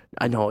Asian?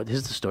 I know. This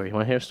is the story. You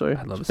want to hear a story?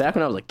 I love it. Back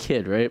when I was a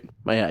kid, right?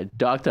 My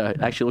doctor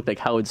actually looked like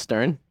Howard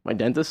Stern, my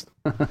dentist,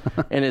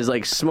 and his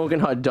like smoking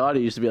hot daughter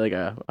used to be like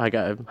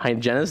a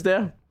hygienist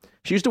there.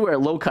 She used to wear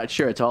low-cut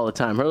shirts all the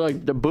time. Her,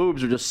 like, the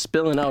boobs were just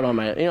spilling out on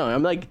my,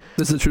 I'm like...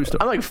 This is a true story.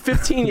 I'm like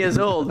 15 years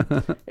old,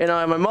 and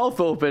I have my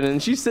mouth open,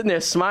 and she's sitting there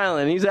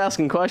smiling, and he's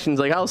asking questions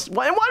like,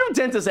 why do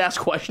dentists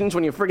ask questions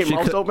when your freaking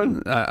mouth's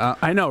open?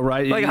 I know,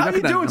 right? Like, how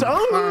you doing?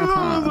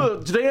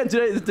 Do they,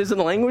 is it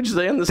a language? Do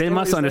they understand? They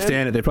must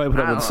understand it. They probably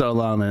put up with it so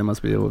long, they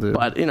must be able to.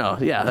 But,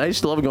 I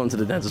used to love going to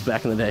the dentist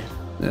back in the day.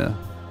 Yeah.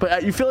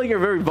 But you feel like you're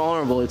very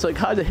vulnerable. It's like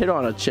hard to hit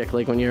on a chick,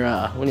 like when your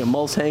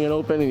mouth's hanging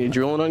open and you're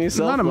drooling on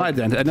yourself. Not at my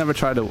dentist.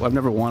 I've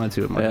never wanted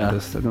to at my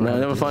dentist. I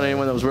never found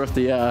anyone that was worth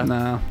the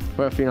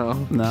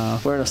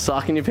wearing a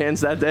sock in your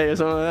pants that day or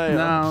something like that.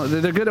 No,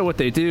 they're good at what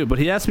they do. But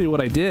he asked me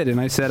what I did, and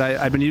I said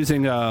I've been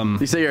using.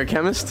 You say you're a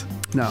chemist?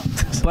 No,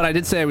 but I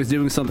did say I was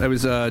doing something. I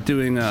was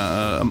doing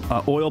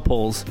oil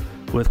pulls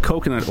with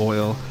coconut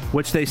oil,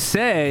 which they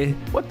say.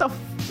 What the?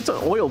 It's an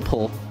oil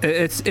pull.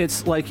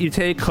 It's like you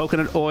take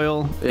coconut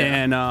oil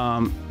and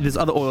there's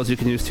other oils you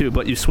can use too,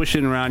 but you swish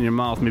it around your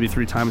mouth maybe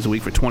 3 times a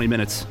week for 20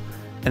 minutes,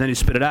 and then you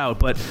spit it out.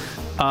 But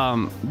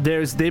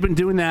they've been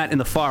doing that in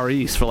the Far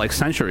East for like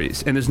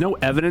centuries, and there's no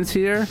evidence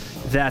here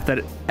that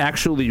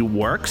actually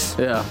works.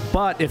 Yeah.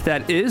 But if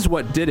that is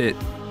what did it,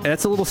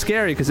 that's a little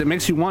scary because it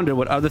makes you wonder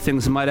what other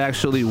things might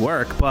actually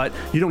work, but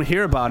you don't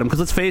hear about them because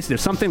let's face it,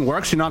 if something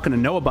works, you're not going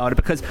to know about it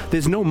because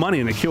there's no money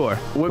in a cure.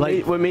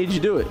 What made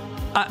you do it?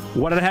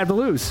 What did I have to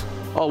lose?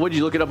 Oh, would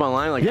you look it up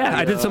online? Like,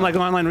 I did some like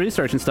online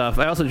research and stuff.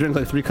 I also drink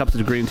like 3 cups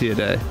of green tea a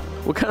day.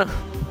 What kind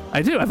of?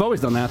 I do. I've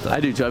always done that though. I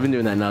do too. I've been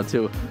doing that now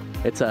too.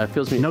 It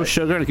feels me. No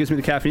sugar and it gives me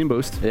the caffeine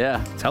boost.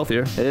 Yeah, it's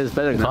healthier. It is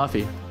better than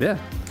coffee. Yeah.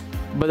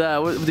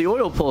 But with the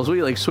oil pulls, what are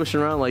you like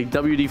swishing around like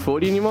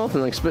WD-40 in your mouth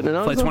and like spitting it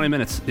out? Like 20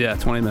 minutes. Yeah,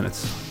 20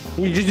 minutes.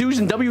 You're just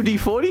using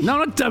WD-40? No,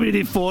 not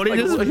WD-40. Like,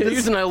 This is- you're this using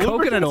is a coconut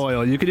lubricant?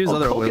 oil. You could use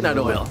other oils. Coconut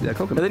oil. Yeah, And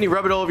coconut. then you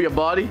rub it all over your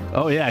body?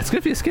 Oh yeah, it's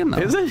good for your skin though.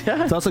 Is it?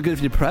 Yeah. It's also good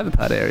for your private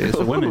part areas.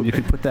 For women, you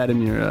could put that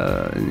in your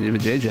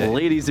JJ.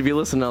 Ladies, if you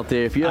listen out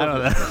there, if you I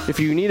don't know. if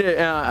you need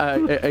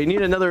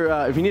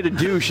if you need a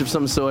douche of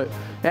some sort,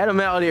 Adam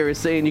out here is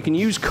saying you can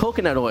use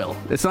coconut oil.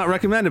 It's not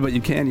recommended, but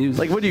you can use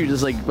Like it. what do you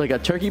just like a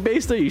turkey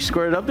baster? You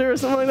squirt it up there or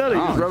something like that, or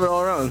you Oh. just rub it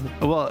all around?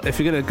 Well, if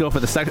you're gonna go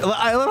for the sexual,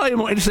 I love how you're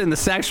more interested in the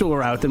sexual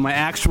route than my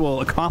actual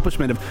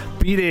accomplishment of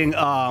beating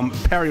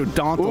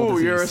periodontal Ooh,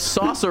 disease. you're a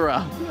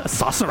sorcerer. a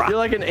sorcerer. You're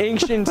like an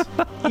ancient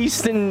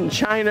Eastern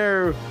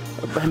China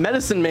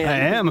medicine man. I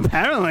am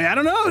apparently. I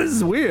don't know. This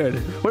is weird.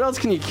 What else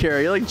can you cure?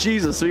 You're like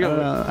Jesus. So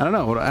I don't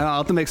know. I'll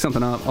have to make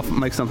something up. I'll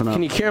make something up.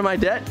 can you cure my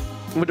debt?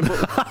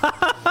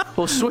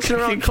 We'll swishing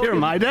Can around you cure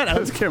my debt? I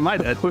was cure my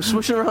debt. We're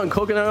swishing around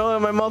coconut oil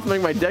in my mouth to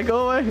make my debt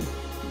go away.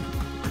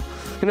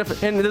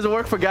 And does it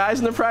work for guys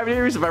in the private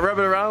areas if I rub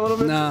it around a little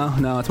bit?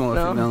 No, it's more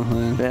No?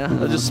 female. Yeah,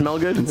 it'll just smell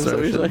good. Is that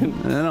what you're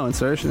saying? No,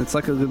 insertion. It's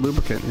like a good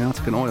lubricant. You know, it's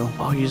like an oil.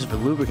 Oh, you use it for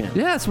lubricant.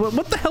 Yes. What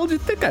the hell did you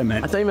think I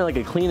meant? I thought you meant like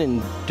a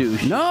cleaning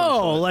douche.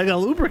 No, like a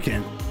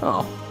lubricant.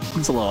 Oh,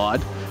 that's a little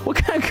odd. What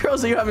kind of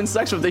girls are you having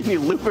sex with? They need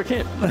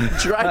lubricant.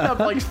 Dried up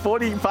like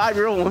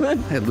 45-year-old women.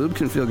 Hey, lube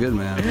can feel good,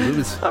 man. Lube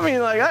is. I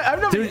mean, like I've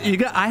never.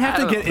 Dude, I have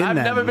to get in I've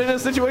that. never been in a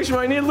situation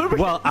where I need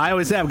lubricant. Well, I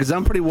always have because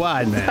I'm pretty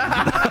wide, man.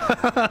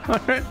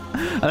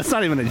 That's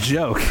not even a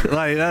joke.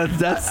 Like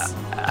that's.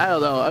 I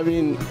don't know. I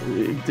mean,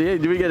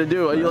 do we got to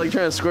do? Are you like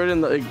trying to squirt it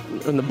in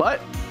the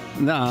butt?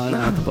 No,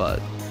 not the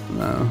butt.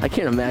 No, I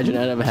can't imagine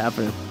that ever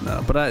happening.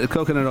 no. But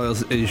coconut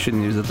oils, you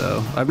shouldn't use it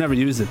though. I've never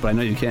used it, but I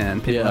know you can.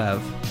 People Yeah.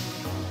 have.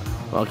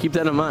 Well, keep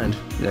that in mind,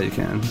 Yeah, you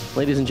can.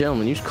 ladies and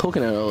gentlemen. Use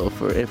coconut oil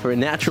for a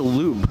natural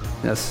lube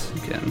Yes,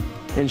 you can.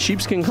 and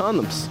sheepskin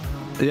condoms.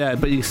 Yeah,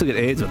 but you can still get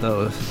AIDS with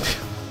those.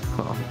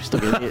 Oh, you're still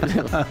gonna need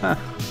it. I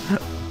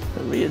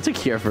mean, it's a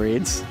cure for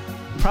AIDS.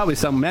 Probably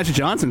some Magic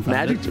Johnson found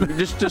Magic,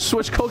 it. just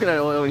switch coconut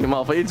oil in your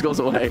mouth. AIDS goes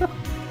away.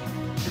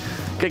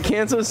 Get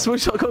cancer?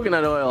 Switch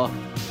coconut oil.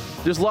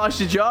 Just lost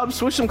your job?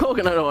 Switch some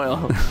coconut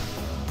oil.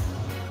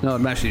 No,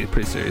 I'm actually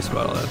pretty serious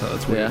about all that though.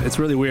 It's weird. Yeah. It's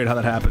really weird how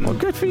that happened. Well,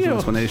 good for There's no you.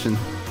 explanation.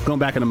 Going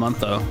back in a month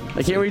though.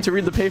 I can't wait to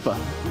read the paper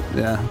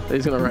Yeah. that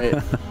he's gonna write.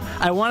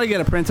 I want to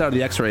get a printout of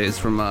the X-rays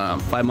from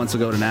 5 months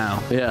ago to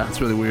now. Yeah. It's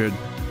really weird.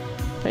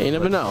 Hey, you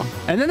never know.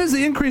 And then there's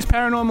the increased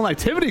paranormal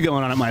activity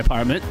going on at my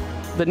apartment.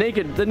 The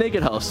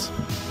naked house.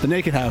 The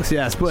naked house,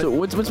 yes. But So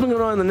what's been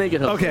going on in the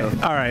naked house? okay,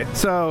 all right.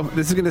 So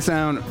this is gonna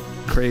sound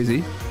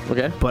crazy,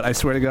 Okay. but I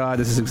swear to God,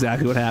 this is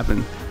exactly what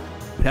happened.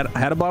 I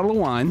had a bottle of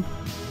wine.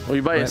 Were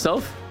you by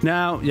yourself?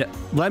 Now, yeah.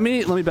 Let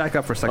me back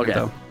up for a second Okay.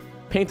 though.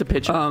 Paint the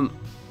picture.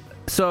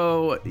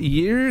 So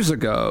years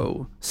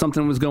ago,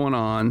 something was going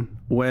on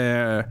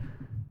where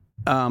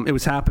it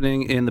was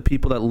happening in the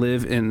people that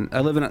live in.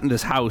 I live in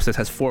this house that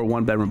has 4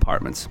 one-bedroom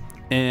apartments,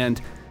 and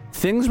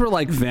things were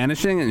like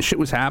vanishing and shit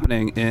was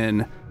happening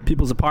in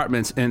people's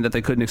apartments, and that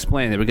they couldn't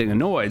explain. They were getting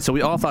annoyed. So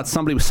we all thought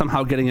somebody was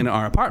somehow getting into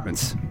our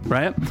apartments,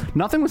 right?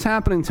 Nothing was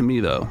happening to me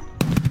though,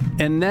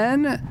 and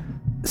then.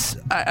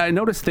 I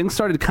noticed things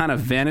started kind of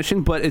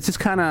vanishing, but it's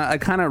just I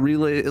kind of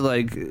really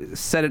like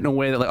said it in a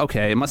way that like,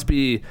 okay, it must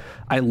be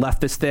I left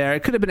this there.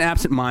 It could have been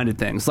absent-minded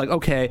things like,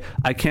 okay,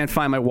 I can't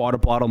find my water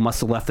bottle, must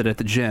have left it at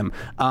the gym.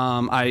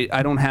 I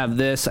don't have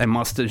this, I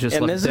must have just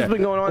and left this it there. has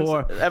been going on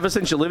Or, ever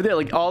since you lived there?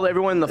 Like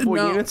everyone in the 4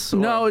 units? Or-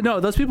 No,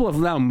 those people have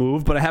now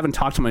moved, but I haven't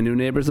talked to my new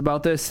neighbors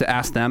about this to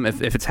ask them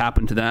if it's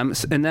happened to them.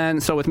 And then,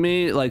 so with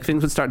me, like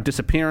things would start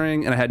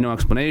disappearing and I had no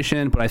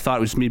explanation, but I thought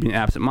it was me being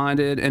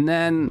absent-minded. And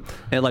then,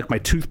 like my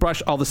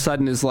toothbrush all of a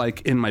sudden is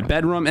like in my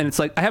bedroom, and it's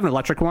like I have an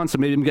electric one, so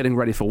maybe I'm getting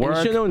ready for And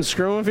work. shit, no one's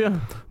screwing with you?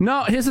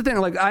 No, here's the thing.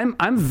 Like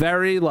I'm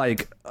very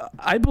like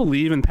I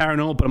believe in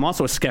paranormal, but I'm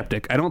also a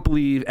skeptic. I don't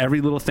believe every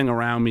little thing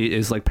around me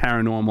is like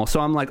paranormal.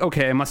 So I'm like,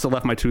 okay, I must have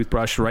left my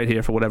toothbrush right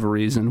here for whatever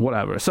reason,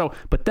 whatever. So,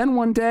 but then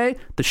one day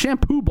the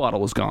shampoo bottle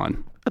was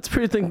gone. That's a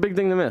pretty big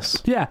thing to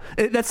miss. Yeah,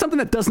 that's something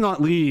that does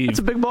not leave. It's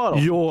a big bottle.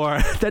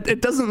 That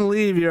it doesn't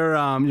leave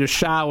your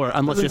shower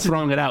unless you're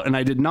throwing it out, and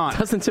I did not.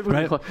 Doesn't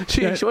typically.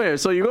 Right?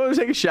 So you go to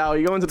take a shower.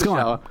 You go into the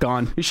shower.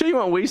 Gone. You sure you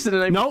weren't wasted the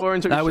night before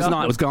and took a shower? I was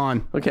not. It was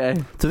gone. Okay.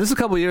 So this is a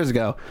couple of years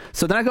ago.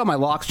 So then I got my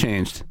locks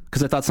changed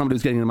because I thought somebody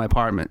was getting into my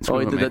apartment. Oh,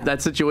 screwing with me.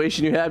 that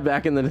situation you had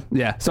back in the.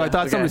 Yeah, so I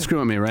thought somebody was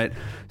screwing me, right?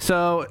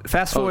 So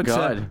fast forward to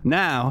God.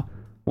 now.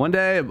 One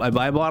day I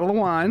buy a bottle of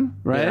wine,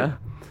 right? Yeah.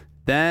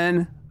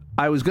 Then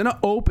I was gonna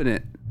open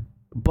it,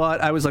 but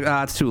I was like,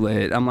 it's too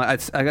late. I'm like,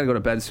 I gotta go to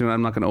bed soon.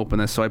 I'm not gonna open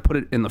this. So I put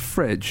it in the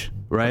fridge,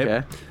 right?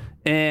 Okay.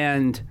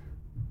 And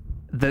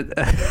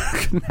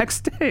the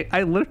next day,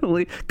 I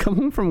literally come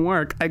home from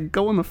work. I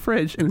go in the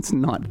fridge and it's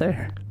not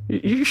there.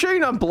 You sure you're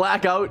not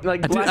blackout?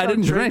 Like I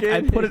didn't drink.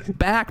 I put it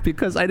back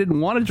because I didn't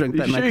want to drink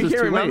that You night. sure you 'cause it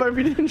was can't too late. remember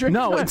if you didn't drink?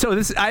 No, and so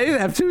I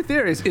have 2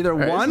 theories. Either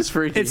right, one, this is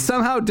freaky. it's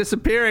somehow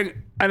disappearing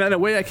And then a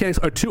way I can't,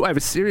 or two, I have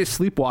a serious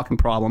sleepwalking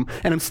problem,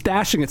 and I'm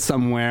stashing it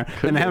somewhere,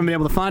 and I haven't been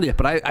able to find it.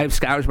 But I've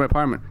scoured my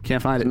apartment,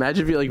 can't find it.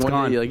 Imagine if you like one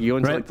gone, day like you go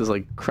into right? like this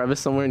like crevice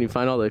somewhere and you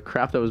find all the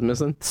crap that was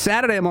missing.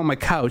 Saturday, I'm on my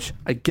couch.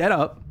 I get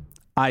up.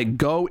 I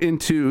go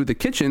into the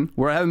kitchen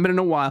where I haven't been in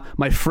a while.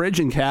 My fridge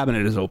and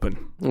cabinet is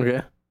open.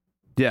 Okay.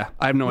 Yeah,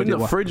 I have no idea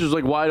The why. fridge was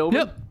like wide open.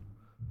 Yep.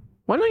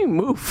 Why don't you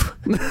move?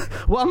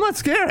 Well, I'm not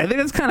scared. I think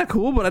it's kind of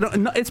cool, but I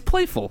don't. No, it's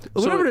playful.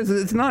 Whatever it is,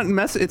 it's not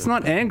It's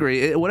not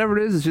angry. Whatever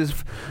it is just.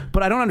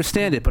 But I don't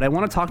understand it. But I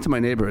want to talk to my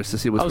neighbors to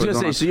see what's I was going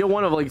gonna on. say, so you're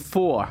one of like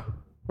 4,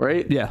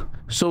 right? Yeah.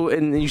 So,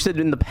 and you said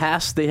in the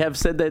past they have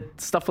said that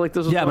stuff like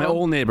this was Yeah, going my on?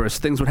 old neighbors,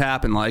 things would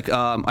happen. Like,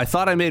 I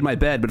thought I made my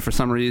bed, but for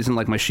some reason,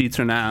 like my sheets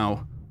are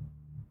now.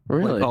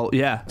 Really? Like, oh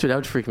yeah. Dude, that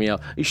would freak me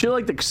out. You sure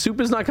like the soup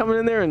is not coming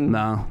in there and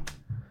No,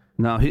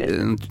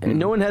 and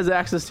no one has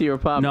access to your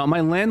apartment? No, my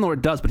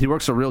landlord does, but he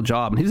works a real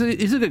job, and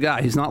he's a good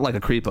guy. He's not like a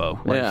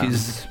creepo. Like Yeah.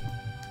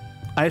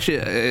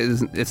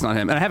 It's not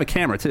him. And I have a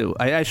camera too.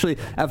 I actually,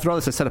 after all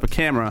this, I set up a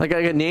camera. Like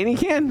a nanny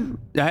can?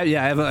 I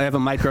have a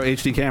micro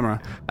HD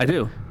camera. I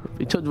do.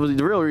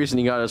 The real reason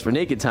you got us for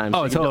naked time.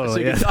 Oh,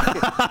 totally. So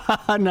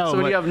No,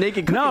 when but- you have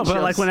naked cooking No, but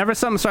shows. like whenever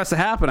something starts to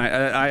happen,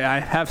 I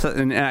have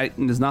something,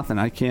 and there's nothing.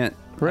 I can't.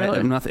 Really?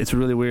 I'm nothing. It's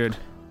really weird.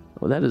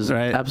 Well, that is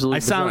Right? absolutely I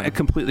sound bizarre.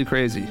 completely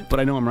crazy, but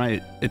I know I'm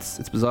right. It's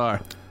bizarre.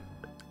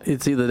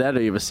 It's either that or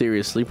you have a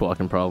serious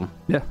sleepwalking problem.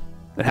 Yeah,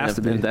 it has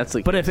to be. And that's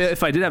like But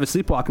if I did have a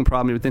sleepwalking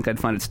problem, you would think I'd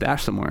find it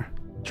stashed somewhere.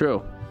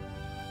 true.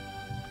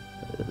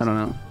 I don't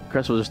know.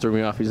 Crespo just threw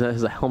me off. He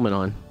has a helmet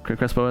on. Craig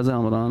Crespo has a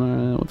helmet on.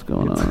 All right, what's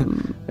going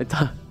on? I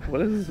thought,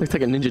 what is this? Looks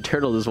like a Ninja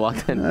Turtle just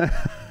walked in.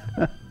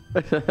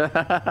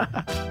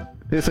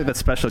 It's like that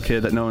special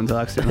kid that no one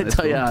talks to.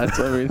 Yeah, that's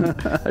what I mean.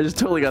 I just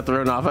totally got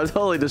thrown off. I was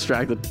totally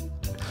distracted.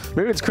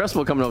 Maybe it's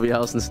Crespo coming over your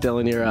house and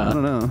stealing your I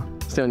don't know,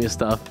 stealing your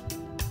stuff.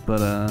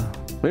 but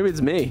Maybe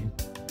it's me.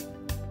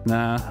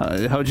 nah.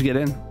 How'd you get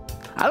in?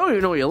 I don't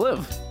even know where you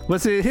live. Well,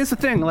 see, here's the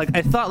thing. Like,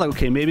 I thought, like,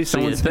 okay, maybe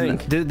someone's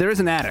think. there is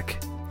an attic,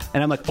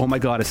 and I'm like, oh my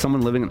god, is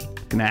someone living in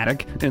an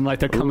attic? And like,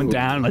 they're coming Ooh.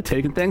 down and like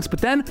taking things. But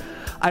then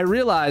I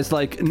realized,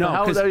 like, no,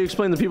 How would 'cause you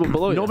explain the people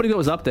below you? nobody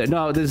goes up there.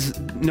 No,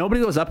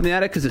 nobody goes up in the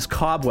attic because there's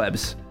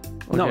cobwebs.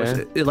 No,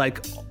 Okay. it's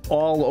like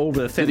all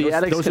over the thing. the Those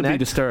attics would be connect?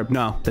 disturbed.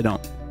 No, they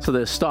don't. So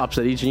there's stops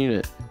at each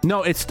unit.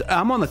 No,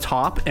 I'm on the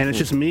top, and it's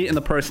just me and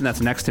the person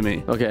that's next to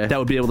me. Okay. That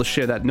would be able to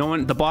share that. No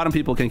one, the bottom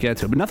people can get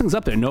to it, but nothing's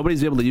up there.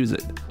 Nobody's able to use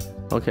it.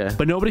 Okay.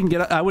 But nobody can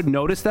get. I would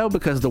notice though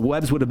because the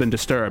webs would have been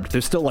disturbed. They're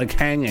still like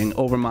hanging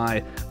over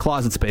my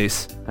closet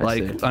space,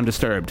 like see.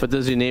 undisturbed. But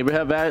does your neighbor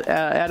have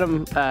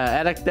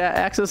attic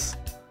access?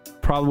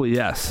 Probably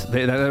yes.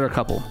 There are a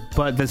couple,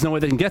 but there's no way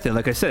they can get there.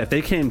 Like I said, if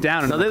they came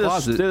down No, into the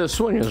closet, they're the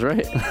swingers,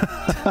 right?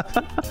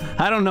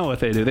 I don't know what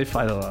they do. They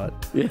fight a lot.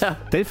 Yeah.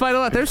 They fight a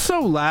lot. They're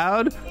so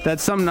loud that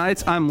some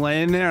nights I'm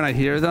laying there and I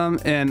hear them,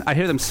 and I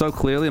hear them so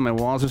clearly, and my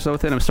walls are so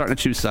thin. I'm starting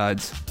to choose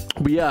sides.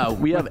 We have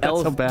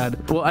That's so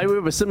bad. Well, I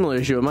have a similar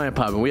issue in my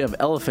apartment. We have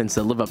elephants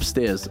that live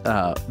upstairs,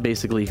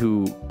 basically,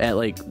 who at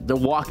like the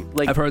walk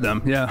like. I've heard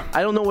them. Yeah.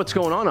 I don't know what's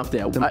going on up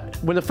there.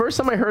 When the first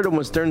time I heard them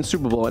was during the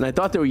Super Bowl, and I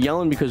thought they were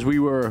yelling because we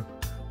were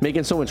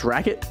making so much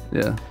racket.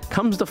 Yeah.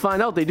 Comes to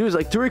find out, they do is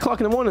like 3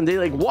 o'clock in the morning. They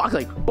like walk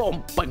like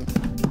boom,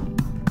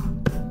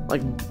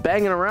 like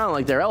banging around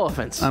like they're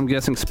elephants. I'm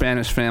guessing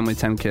Spanish family,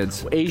 10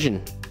 kids.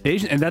 Asian.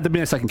 Asian, and that'd be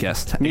my second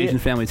guess. Asian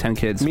family, 10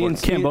 kids. Or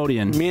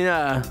Cambodian. Me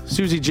and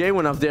Susie J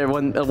went up there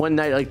one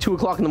night, like 2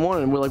 o'clock in the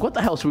morning, and we're like, "What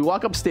the hell?" So we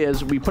walk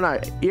upstairs, we put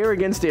our ear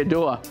against their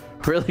door,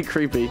 really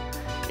creepy,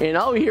 and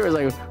all we hear is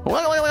like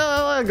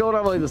going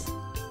on like this.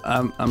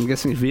 I'm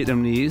guessing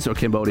Vietnamese or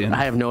Cambodian.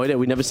 I have no idea.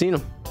 We've never seen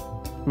them.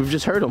 We've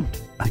just heard them.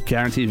 I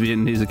guarantee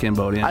Vietnamese or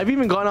Cambodian. I've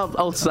even gone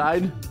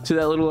outside to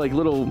that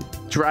little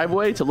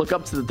driveway to look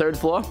up to the 3rd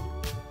floor.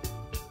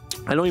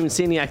 I don't even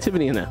see any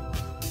activity in there.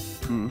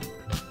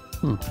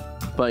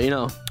 But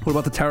What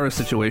about the terrorist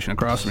situation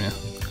across from you?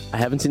 I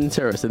haven't seen the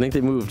terrorists. I think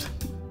they moved.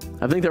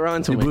 I think they're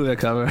on to You me. blew that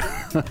cover.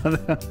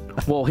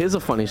 Well, here's a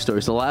funny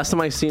story. So the last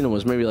time I seen them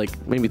was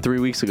maybe 3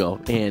 weeks ago,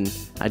 and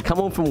I'd come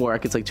home from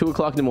work. It's like 2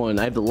 o'clock in the morning.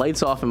 I have the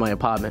lights off in my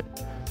apartment,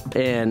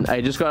 and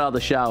I just got out of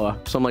the shower.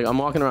 So I'm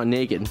walking around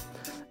naked,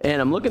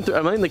 and I'm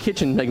in the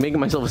kitchen like making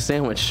myself a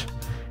sandwich,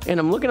 and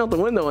I'm looking out the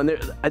window, and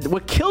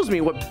what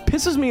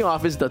pisses me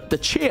off is the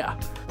chair,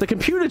 the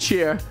computer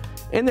chair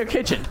in their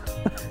kitchen.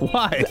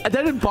 Why?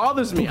 That it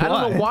bothers me. I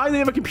don't know Why? why they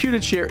have a computer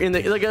chair in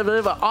the they have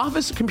an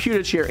office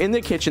computer chair in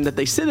their kitchen that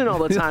they sit in all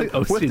the time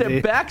Like with their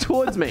OCD. back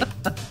towards me.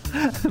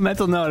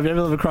 Mental note: if you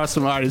ever live across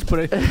from Arty, just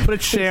put a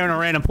chair in a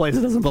random place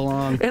that doesn't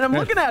belong. And I'm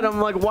looking at them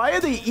like, why are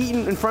they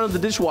eating in front of the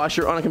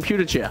dishwasher on a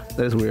computer chair?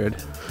 That is weird.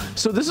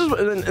 So this is,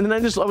 and then I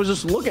was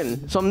just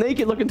looking. So I'm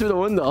naked looking through the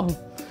window,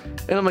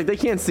 and I'm like, they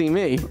can't see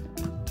me.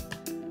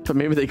 But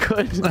maybe they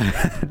could.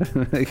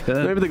 They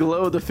could. Maybe the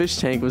glow of the fish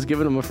tank was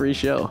giving them a free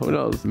show. Who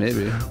knows?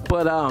 Maybe.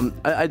 But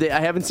I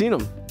haven't seen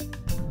them.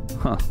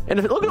 Huh. And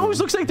it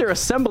always looks like they're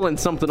assembling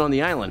something on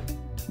the island.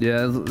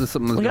 Yeah, there's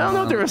something. Like, I don't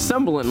know if they're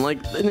assembling. Like,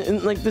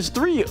 like there's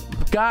 3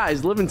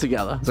 guys living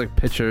together. It's like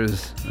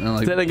pictures. And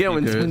like Then again,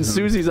 when speakers and-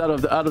 Susie's out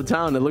of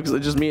town, it looks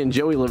like just me and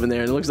Joey living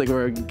there, and it looks like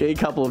we're a gay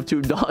couple of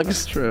 2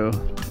 dogs. True.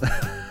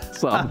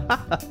 So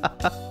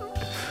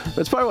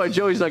that's probably why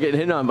Joey's not getting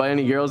hit on by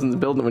any girls in the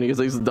building when he gets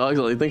the dogs.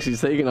 He thinks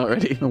he's taken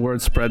already. The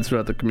word spreads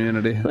throughout the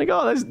community. Like,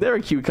 oh, they're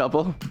a cute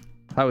couple.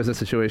 How is this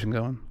situation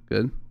going?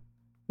 Good.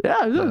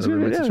 Yeah, it was The good.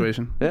 roommate Yeah.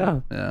 situation.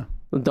 Yeah. Yeah.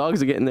 The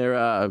dogs are getting their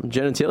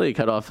genitalia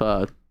cut off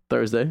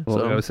Thursday. Well,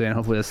 so like I was saying,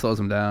 hopefully that slows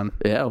them down.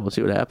 yeah, we'll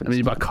see what happens. I mean,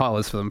 you bought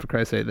collars for them, for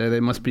Christ's sake. They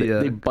must be.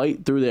 They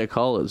bite through their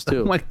collars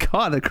too. Oh my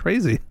God, they're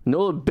crazy.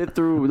 Nola bit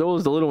through.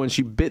 Nola's the little one.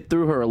 She bit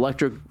through her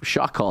electric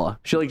shock collar.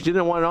 She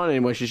didn't want it on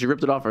anymore. She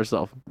ripped it off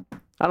herself.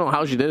 I don't know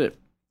how she did it.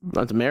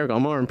 That's a miracle.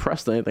 I'm more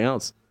impressed than anything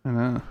else. I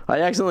know.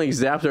 I accidentally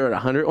zapped her at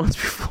 100 once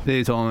before.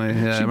 They told me.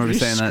 Yeah, I remember she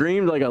saying that.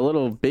 screamed like a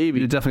little baby.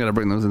 You definitely got to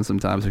bring those in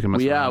sometimes. So you can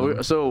mess around with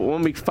them. So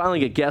when we finally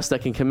get guests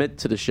that can commit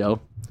to the show,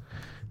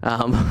 we're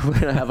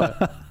gonna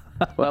have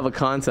we'll have a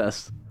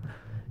contest,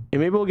 and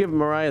maybe we'll give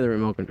Mariah the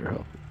remote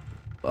control.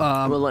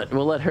 We'll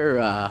let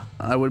her.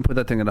 I wouldn't put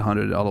that thing at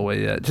 100 all the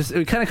way yet. Just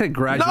we kind of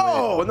graduate.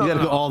 No, you got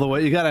to go all the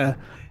way. You got to.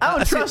 I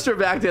don't trust her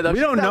back there. Though. We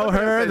don't know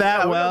her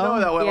that well. We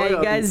don't know that well. Yeah,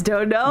 you guys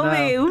don't know No.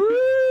 me. Woo!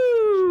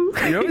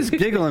 You're always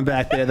giggling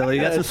back there, though.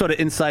 You got some sort of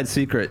inside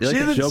secret. You're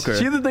like a joker.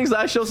 She thinks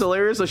that show's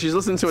hilarious, so she's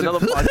listening to another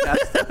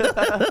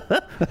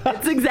podcast.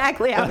 That's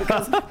exactly how it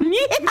goes.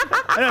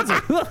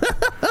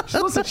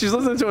 She's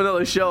listening to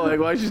another show. Like,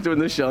 why she's doing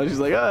this show? And she's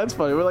like, oh, that's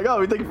funny. We're like, oh,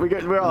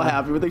 we're all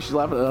happy. We think she's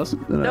laughing at us.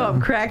 No,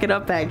 I'm cracking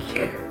up back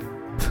here.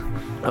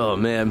 Oh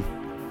man.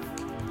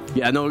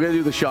 Yeah, no, we're gonna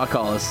do the shot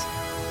collars.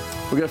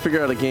 We're gonna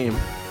figure out a game.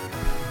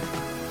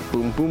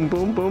 Boom, boom,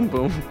 boom, boom,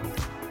 boom.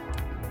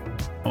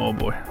 Oh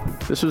boy.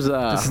 This was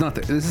This is not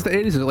the. This is the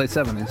 80s or the late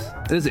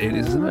 70s. It is the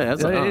 80s, isn't it? yeah,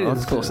 that's, 80s.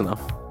 that's close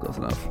enough. Close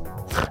enough.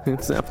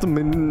 It's after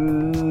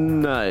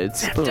midnight.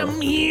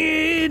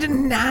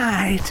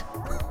 Midnight.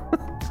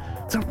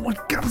 Someone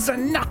comes a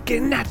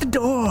knocking at the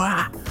door.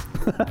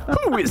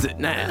 Who is it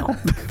now?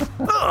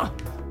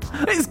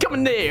 He's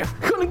coming there.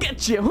 Gonna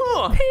get you.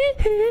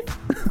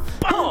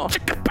 Bounce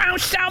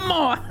some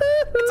more.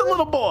 It's a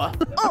little boy.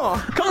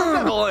 Come on,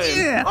 Neverland.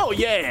 Yeah. Oh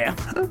yeah.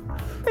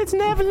 It's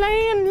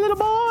Neverland, little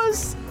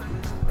boys.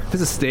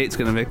 This estate's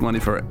gonna make money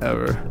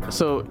forever.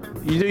 So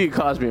you do your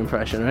Cosby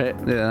impression, right?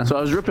 Yeah. So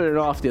I was ripping it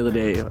off the other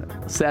day.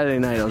 Saturday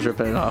night, I was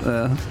ripping it off.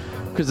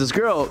 Because this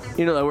girl,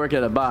 that work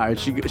at a bar,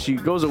 she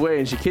goes away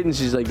and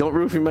she's like, "Don't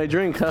roofie my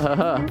drink, ha ha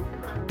ha."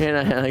 And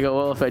I go,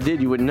 "Well, if I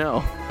did, you wouldn't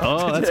know."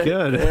 Oh, that's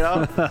good.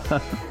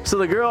 So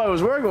the girl I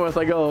was working with,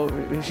 I go,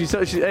 she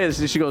goes,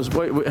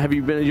 "Wait, do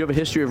you have a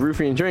history of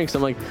roofing drinks?"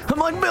 I'm like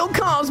Bill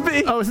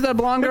Cosby. Oh, is it that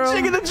blonde girl?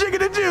 Chicken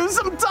Jew.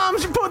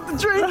 Sometimes you put the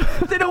drink.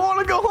 They don't want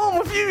to go home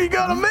with you. You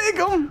gotta make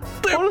them.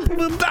 Do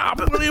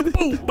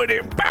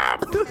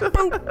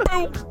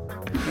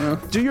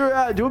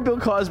a Bill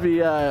Cosby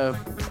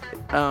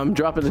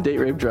dropping the date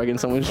rape drug in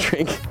someone's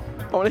drink.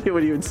 I want to hear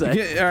what he would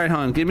say. All right,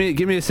 hon. Give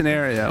me a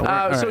scenario.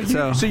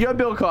 So you're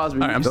Bill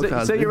Cosby. All right, I'm Bill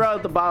Cosby. Say you're out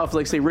at the bar with,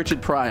 like, say,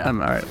 Richard Pryor. I'm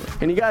all right.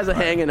 And you guys are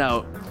hanging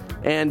out.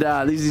 And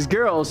these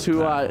girls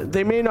who,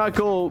 they may not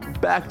go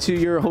back to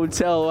your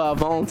hotel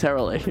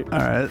voluntarily. All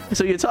right.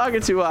 So you're talking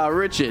to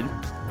Richard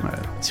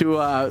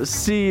to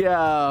see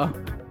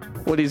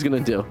what he's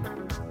going to do.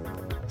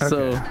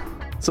 Okay.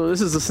 So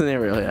this is the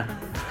scenario here.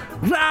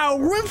 Now,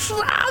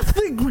 Richard, I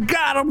think we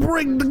gotta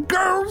bring the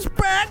girls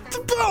back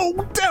to the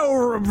hotel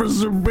room for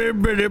some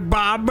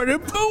bibbidi-bobbidi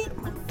boop.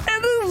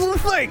 And here's the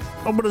thing.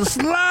 I'm gonna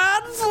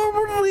slide some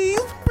of these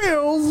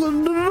pills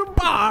into the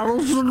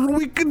bottles so that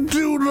we can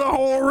do the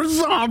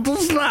horizontal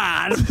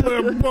slide.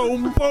 boom,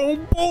 boom,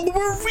 boom, boom,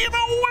 if you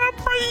know what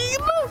I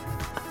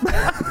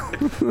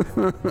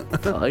mean.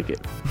 I like it.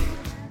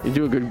 You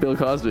do a good Bill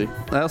Cosby.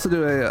 I also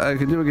do I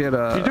can do a good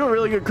You do a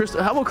really good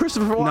How about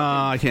Christopher Walken? No,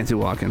 I can't do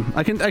Walken.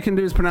 I can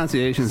do his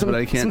pronunciations, but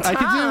I can't.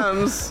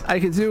 Sometimes.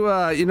 I could do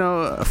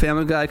a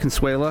Family Guy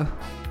Consuela.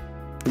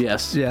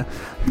 Yes. Yeah.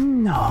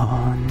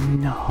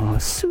 No,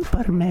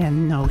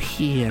 Superman no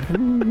here.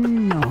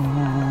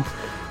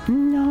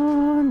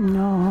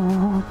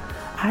 No.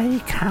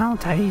 I can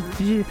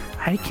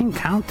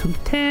count to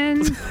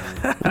 10.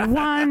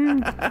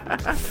 1,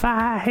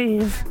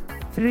 5,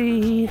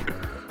 3,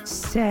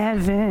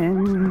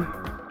 7,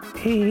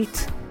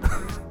 8.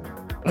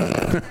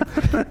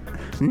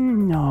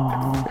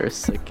 No. You're a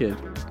sick kid.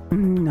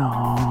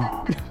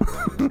 No.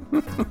 You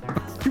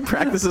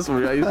practice this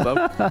when you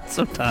stuff.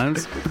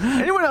 Sometimes.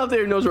 Anyone out there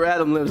who knows where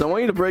Adam lives, I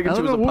want you to break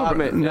into his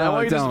apartment. No, I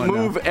want you to just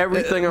move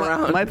everything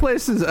around. My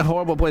place is a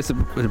horrible place to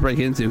break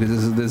into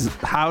because there's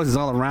houses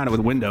all around it with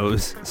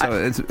windows.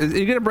 So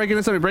you're gonna break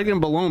into somebody, break in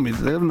below me.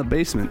 They live in the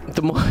basement.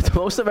 The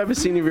most I've ever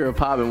seen of your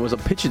apartment was a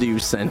picture that you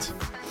sent.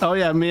 Oh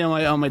yeah, me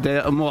on my day,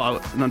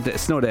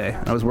 snow day.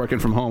 I was working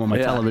from home on my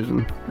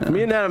television. Yeah.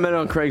 Me and Adam met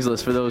on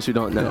Craigslist. For those who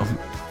don't know,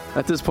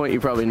 at this point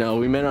you probably know.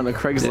 We met on a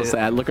Craigslist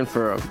ad looking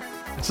for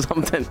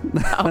something.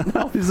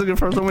 No, he's looking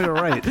for somebody to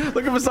write.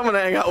 Looking for someone to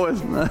hang out with.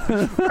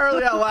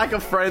 Early our lack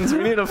of friends.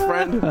 We need a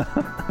friend. Who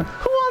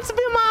wants to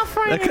be my friend?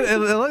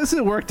 At least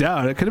it worked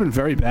out. It could have been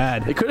very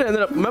bad. It could have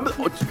ended up.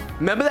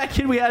 Remember that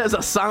kid we had as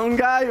a sound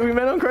guy we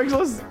met on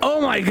Craigslist?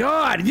 Oh my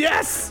God!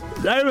 Yes,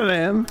 I remember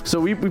him. So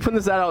we put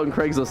this ad out on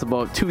Craigslist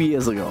about 2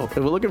 years ago,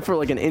 and we're looking for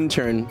like an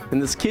intern.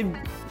 And this kid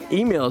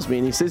emails me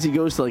and he says he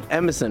goes to like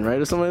Emerson, right,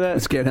 or something like that.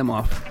 It scared him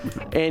off.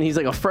 And he's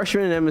like a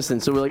freshman in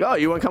Emerson, so we're like, oh,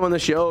 you want to come on the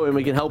show and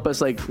we can help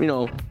us, like, you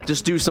know,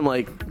 just do some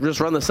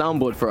just run the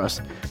soundboard for us.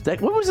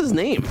 What was his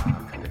name?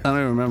 I don't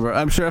even remember.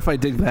 I'm sure if I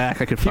dig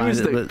back, I could find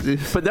it.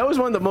 But that was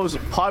one of the most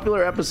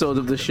popular episodes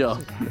of the show.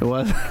 It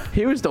was.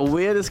 He was the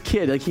weirdest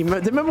kid. Like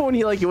remember when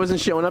he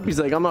wasn't showing up? He's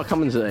like, I'm not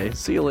coming today.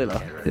 See you later.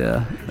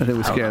 Yeah, I think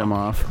we scared him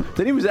off.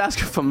 Then he was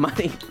asking for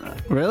money.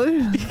 Really?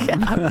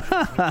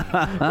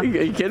 Yeah. Are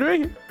you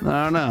kidding me?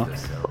 I don't know.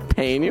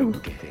 Paying you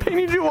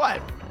to do what?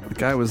 The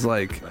guy was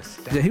like,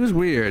 yeah, he was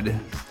weird.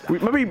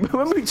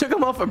 Remember we took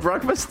him out for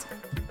breakfast?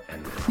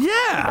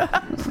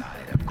 Yeah.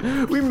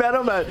 We met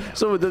him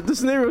the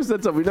scenario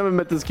sets up. We never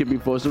met this kid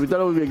before, so we thought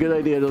it would be a good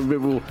idea.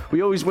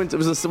 We always went.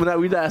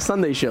 We did our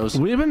Sunday shows.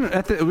 We've been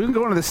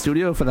going to the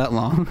studio for that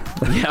long.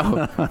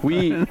 Yeah,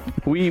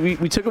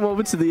 we took him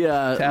over to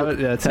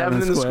the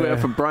Tavern in the Square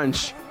for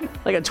brunch,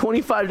 like a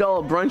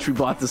 $25 brunch. We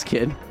bought this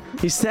kid.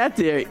 He sat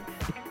there,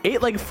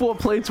 ate like 4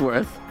 plates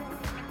worth,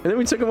 and then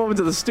we took him over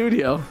to the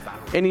studio.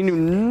 And he knew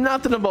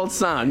nothing about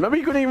sound. Remember,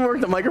 he couldn't even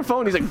work the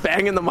microphone. He's like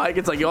banging the mic.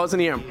 It's like yours in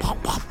here. And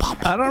pop, pop,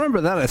 pop. I don't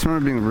remember that. I just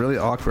remember being really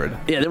awkward.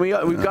 Yeah, then we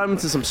got him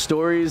into some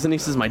stories, and he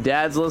says my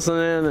dad's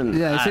listening. And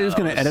yeah, he said he was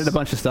going to edit a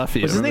bunch of stuff for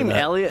you. What's his name? That?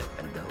 Elliot.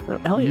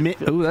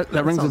 Elliot. Ooh,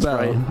 that rings a bell.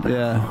 Right.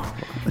 Yeah,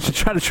 I should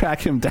try to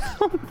track him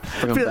down.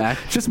 Bring him back.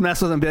 Just mess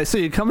with him. Be like, so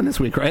you're coming this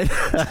week, right?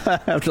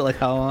 After like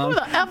how long? Who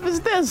the F is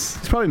this?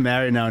 He's probably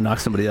married now and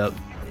knocked somebody up.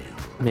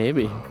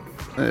 Maybe.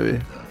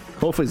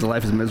 Hopefully his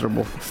life is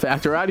miserable.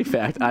 Fact or Arty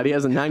fact. Arty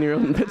has a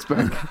 9-year-old in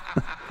Pittsburgh.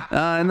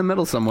 In the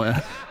middle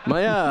somewhere.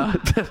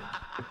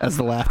 As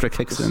the laughter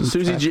kicks in.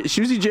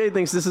 Susie J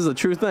thinks this is a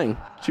true thing.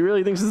 She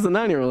really thinks this is a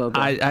 9-year-old out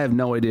there. I have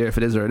no idea if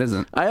it is or it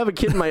isn't. I have a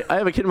kid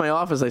in my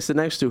office I sit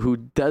next to who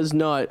does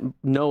not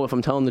know if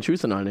I'm telling the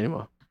truth or not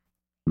anymore.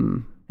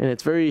 And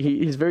it's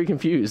he's very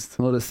confused.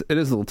 Well, it is a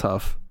little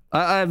tough.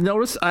 I've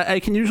noticed.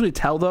 I can usually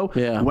tell though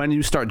when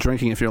you start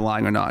drinking if you're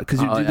lying or not,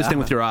 because you do this thing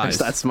with your eyes.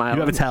 Start smiling. You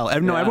have a tell.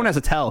 Everyone has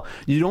a tell.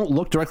 You don't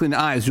look directly in the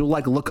eyes. You'll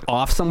like look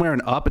off somewhere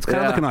and up. It's kind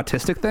of like an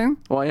autistic thing.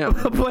 Well, I am.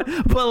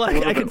 but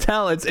like I can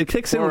tell it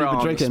kicks in when you've been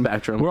drinking.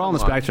 We're all on the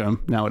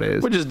spectrum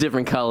nowadays. We're just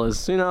different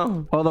colors, you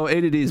know. Although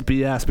ADD is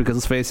BS, because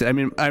let's face it. I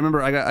mean, I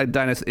remember I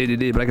diagnosed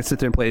ADD, but I could sit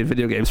there and play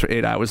video games for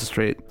 8 hours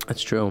straight.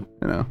 That's true.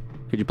 You know.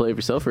 Could you play it for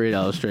yourself for 8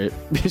 hours straight?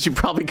 Because you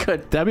probably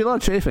could. That'd be a lot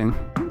of chafing.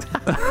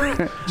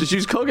 Just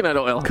use coconut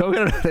oil.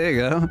 There you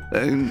go.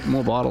 And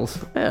more bottles.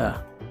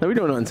 Yeah. How are we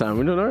doing on time?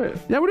 We're doing all right.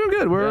 Yeah, we're doing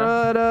good. We're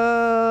at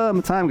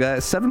time,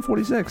 guys.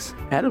 7:46.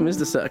 Adam is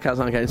the sound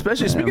guide.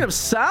 Especially speaking of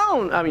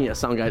sound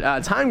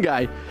guide, time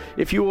guide.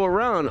 If you were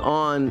around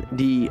on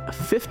the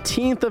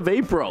 15th of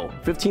April,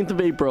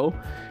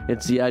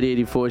 it's the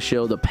ID84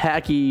 show, the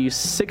Packy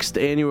 6th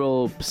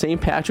annual St.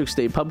 Patrick's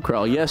Day pub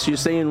crawl. Yes, you're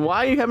saying,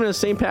 why are you having a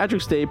St.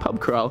 Patrick's Day pub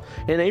crawl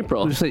in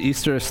April? Did you say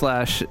Easter /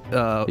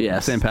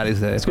 St.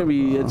 Patty's Day? It's gonna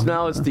be. It's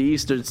the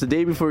Easter. It's the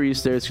day before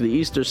Easter. It's the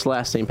Easter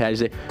 / St.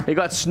 Patty's Day. It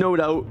got snowed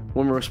out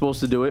when we were supposed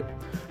to do it,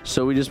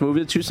 so we just moved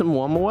it to some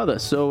warmer weather.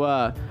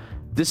 So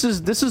this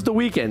is the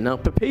weekend. Now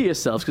prepare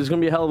yourselves, because it's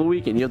gonna be a hell of a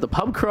weekend. You have the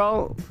pub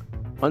crawl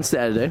on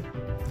Saturday,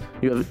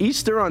 you have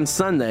Easter on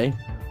Sunday,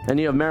 and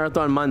you have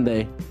Marathon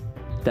Monday.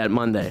 That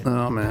Monday.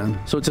 Oh man.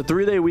 So it's a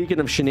 3-day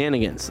weekend of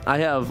shenanigans. I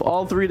have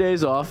all 3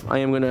 days off. I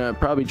am gonna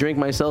probably drink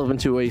myself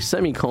into a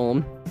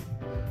semicolon.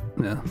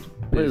 Yeah.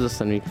 What is a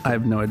semicolon? I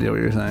have no idea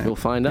what you're saying. You'll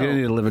find out. You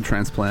need a liver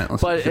transplant.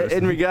 But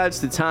in regards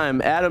to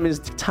time, Adam is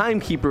the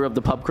timekeeper of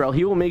the pub crawl.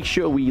 He will make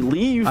sure we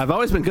leave. I've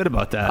always been good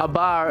about that. A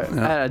bar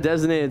at a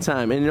designated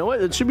time. And you know what?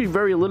 It should be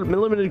very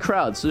limited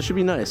crowds, so it should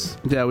be nice.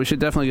 Yeah, we should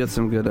definitely get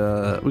some good...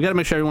 we got to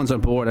make sure everyone's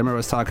on board. I remember I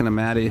was talking to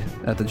Maddie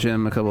at the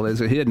gym a couple of days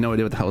ago. He had no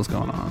idea what the hell was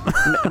going on.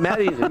 Little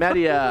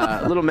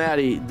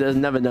Maddie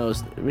never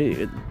knows. I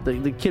mean,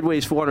 the kid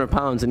weighs 400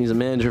 pounds and he's a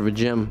manager of a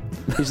gym.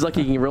 He's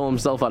lucky he can roll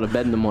himself out of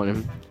bed in the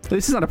morning. At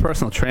least he's not a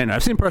personal trainer.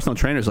 I've seen personal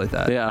trainers like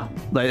that. Yeah.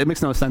 Like, it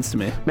makes no sense to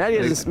me. Maddie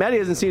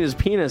hasn't seen his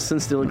penis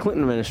since the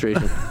Clinton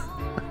administration.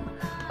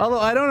 Although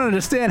I don't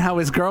understand how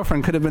his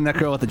girlfriend could have been that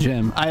girl at the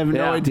gym. I have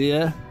no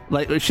idea.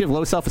 Like, does she have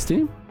low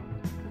self-esteem?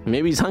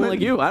 Maybe he's hung like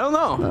you. I don't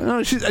know.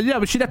 No,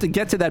 but she'd have to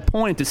get to that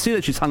point to see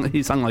that he's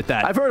hung like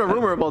that. I've heard a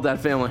rumor about that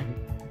family.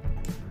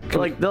 They're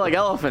like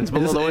elephants.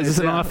 Is this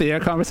an off-the-air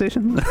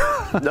conversation? No,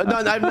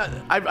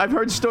 I've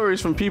heard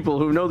stories from people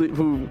who know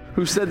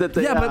who said that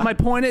they. Yeah, but my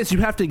point is, you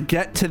have to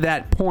get to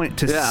that point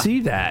to see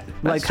that.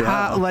 Like,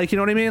 how, like, you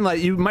know what I mean? Like,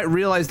 you might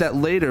realize that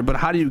later, but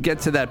how do you get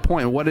to that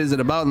point? What is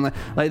it about? And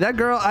like that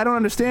girl, I don't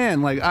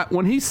understand. Like,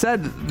 when he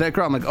said that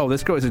girl, I'm like, oh,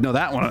 this girl. He said, no,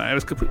 that one. I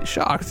was completely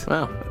shocked.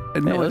 Wow. I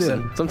had no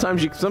idea.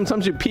 Sometimes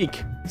you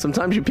peak.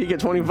 Sometimes you peak at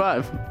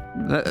 25.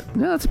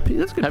 That's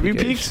good. Have you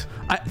peak peaked?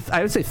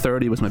 I would say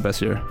 30 was my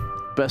best year.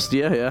 Best,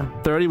 yeah.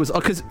 30 was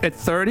because at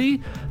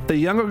 30, the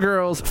younger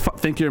girls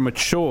think you're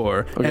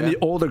mature, and the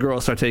older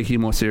girls start taking you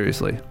more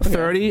seriously.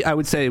 30, I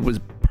would say, was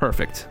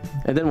perfect.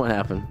 And then what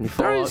happened? You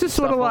fall 30 is out, just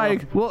sort stuff of fall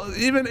like, out? well,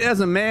 even as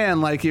a man,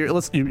 like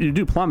you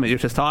do plummet. Your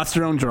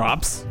testosterone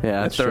drops. Yeah,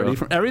 at that's 30.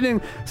 true.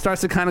 Everything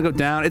starts to kind of go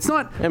down. It's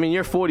not. I mean,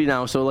 you're 40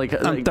 now, so like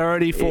I'm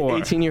 34.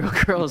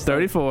 18-year-old girls.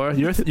 34.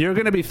 You're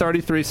gonna be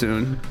 33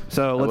 soon.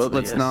 So will be,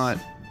 let's yes. not.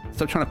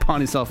 Stop trying to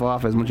pawn yourself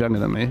off as much younger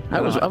than me. I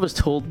was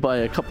told by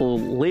a couple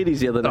ladies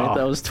the other night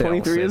that I was they all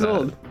 23 say years that.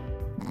 old.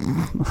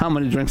 How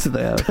many drinks did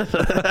they have?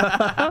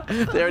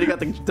 They already got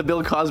the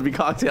Bill Cosby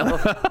cocktail.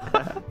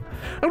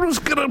 I'm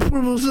just gonna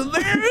put this in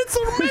there. It's a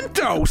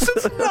Mentos.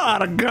 It's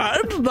not a gun.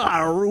 It's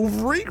not a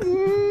roof leak.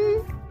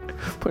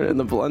 Put it in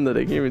the blender.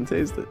 They can't even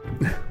taste it.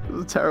 It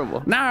was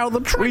terrible. Now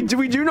the trick.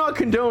 We do not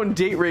condone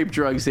date rape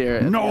drugs here.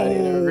 at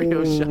the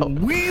radio show.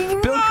 We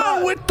Bill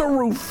are with the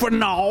roof for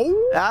now.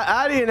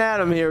 Arty and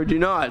Adam here do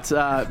not.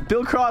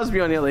 Bill Cosby,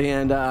 on the other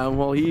hand,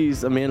 well,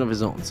 he's a man of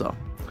his own, so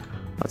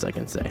that's all I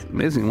can say.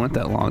 Amazing, he went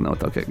that long now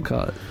without getting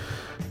caught,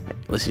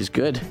 At least he's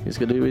good. He's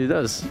good at what he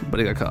does. but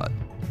he got caught.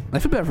 I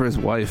feel bad for his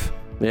wife.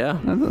 Yeah.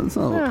 That's a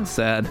little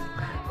sad.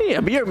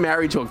 Yeah, but you're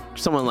married to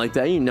someone like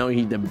that. You know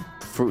he'd be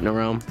fruiting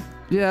around.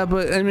 Yeah,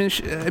 but I mean,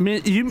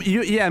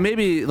 yeah,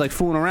 maybe like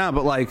fooling around,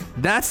 but like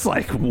that's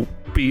like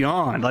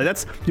beyond. Like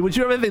that's. Would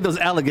you ever think those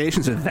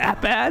allegations are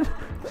that bad?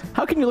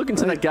 How can you look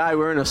into that guy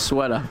wearing a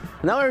sweater?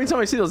 Now every time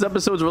I see those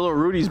episodes where little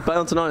Rudy's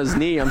bouncing on his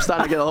knee, I'm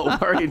starting to get a little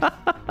worried.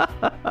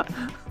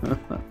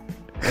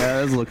 Yeah,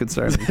 that's a little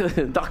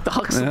concerning. Dr.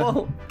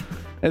 Huxtable.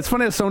 It's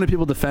funny how so many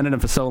people defended him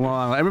for so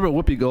long. I remember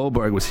Whoopi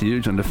Goldberg was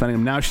huge on defending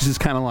him. Now she's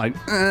just kind of like,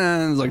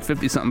 there's like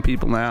 50-something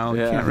people now.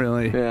 Yeah. Can't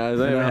really. Yeah,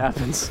 that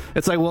happens.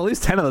 It's like, well, at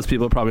least 10 of those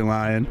people are probably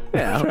lying.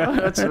 Yeah, well,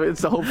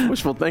 it's the whole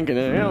wishful thinking.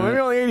 You know, maybe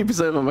only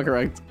 80% of them are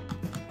correct.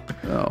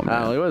 Oh,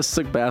 man. What a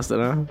sick bastard,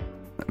 huh?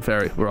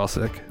 Very. We're all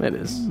sick. It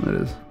is. It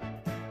is.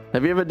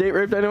 Have you ever date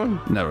raped anyone?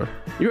 Never.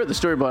 You heard the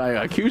story, but I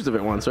got accused of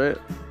it once, right?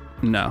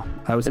 No.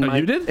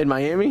 You did? In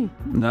Miami?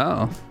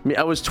 No.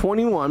 I was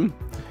 21.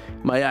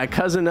 My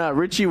cousin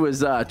Richie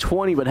was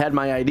 20 but had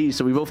my ID,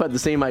 so we both had the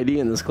same ID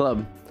in this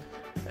club.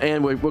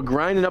 And we're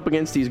grinding up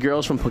against these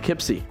girls from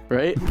Poughkeepsie,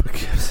 right?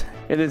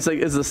 And it's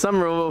the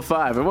summer of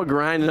 05, and we're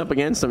grinding up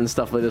against them and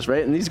stuff like this,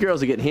 right? And these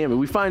girls are getting hammered.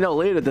 We find out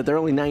later that they're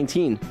only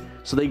 19,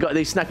 so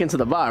they snuck into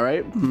the bar,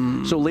 right?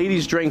 So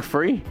ladies drank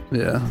free.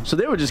 Yeah. So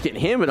they were just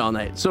getting hammered all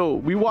night. So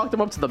we walked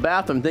them up to the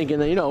bathroom thinking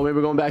that, maybe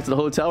we're going back to the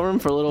hotel room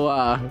for a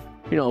little,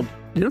 You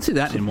don't see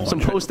that anymore. some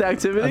post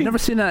activity. I've never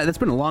seen that. That's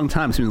been a long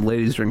time since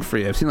ladies drink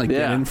free. I've seen like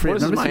get in free. Well,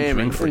 this I've is never seen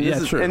Miami. drink free. And Yeah,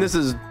 this is, true. and this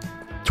is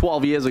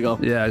 12 years ago.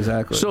 Yeah,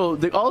 exactly. So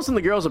all of a sudden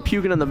the girls are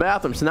puking in the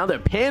bathroom. So now they're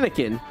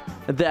panicking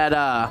that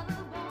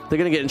they're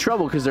going to get in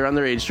trouble because they're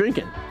underage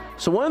drinking.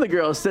 So one of the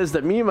girls says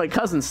that me and my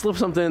cousin slipped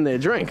something in their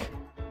drink.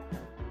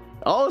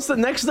 All of a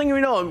sudden, next thing we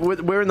know,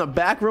 we're in the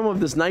back room of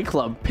this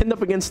nightclub, pinned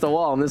up against the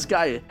wall, and this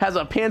guy has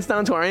our pants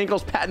down to our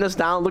ankles, patting us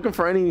down, looking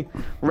for any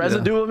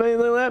residue of anything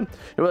like that. And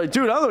we're like,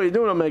 dude, I don't know what you're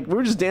doing. I'm like, we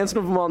were just dancing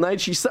with him all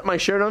night. She set my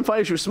shirt on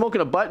fire. She was smoking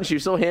a butt, and she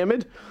was so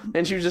hammered,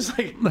 and she was just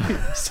like,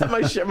 set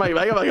my shirt.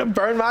 I got like a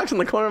burn marks on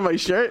the corner of my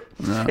shirt.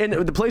 Yeah. And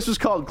the place was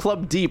called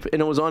Club Deep,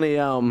 and it was on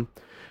a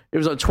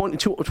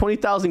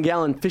 20,000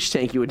 gallon fish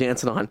tank you were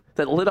dancing on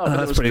that lit up. And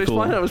That's it was pretty fish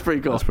cool. That was pretty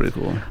cool. That's pretty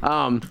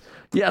cool.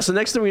 Yeah, so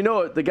next thing we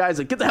know, the guy's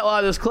like, get the hell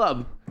out of this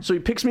club. So he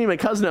picks me and my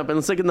cousin up, and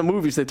it's like in the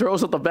movies. They throw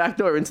us out the back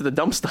door into the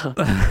dumpster.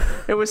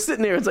 And we're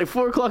sitting there. It's like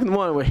 4 o'clock in the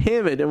morning. We're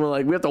hammered, and we're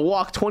like, we have to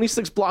walk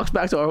 26 blocks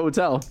back to our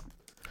hotel.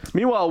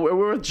 Meanwhile,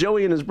 we're with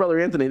Joey and his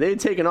brother Anthony. They had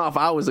taken off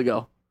hours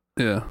ago.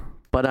 Yeah.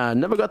 But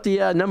never got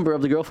the number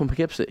of the girl from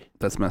Poughkeepsie.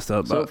 That's messed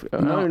up. So I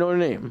don't even know her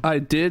name. I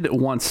did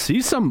once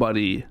see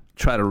somebody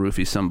try to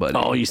roofie somebody.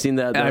 Oh, you seen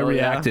that? And I though?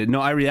 reacted. No,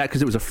 I reacted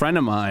because it was a friend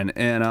of mine,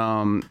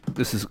 and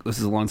this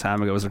is a long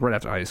time ago. It was like right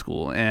after high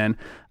school, and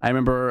I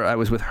remember I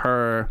was with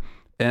her,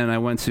 and I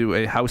went to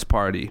a house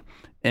party,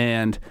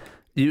 and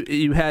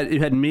you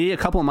had me, a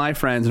couple of my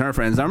friends, and her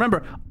friends. And I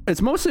remember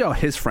it's mostly all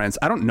his friends.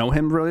 I don't know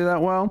him really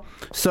that well,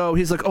 so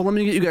he's like, "Oh, let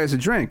me get you guys a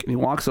drink," and he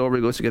walks over,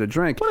 he goes to get a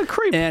drink. What a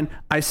creep! And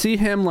I see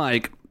him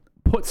like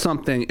put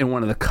something in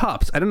one of the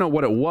cups. I don't know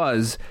what it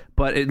was,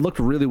 but it looked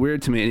really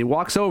weird to me. And he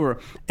walks over,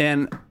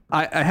 and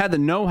I had the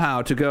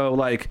know-how to go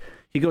like,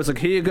 he goes like,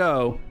 here you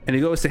go. And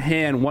he goes to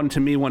hand one to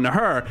me, one to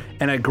her.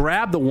 And I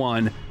grabbed the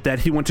one that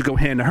he went to go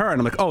hand to her. And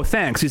I'm like, oh,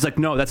 thanks. He's like,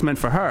 no, that's meant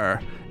for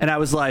her. And I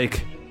was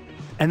like,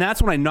 and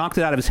that's when I knocked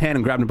it out of his hand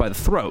and grabbed him by the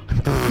throat.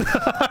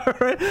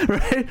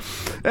 right?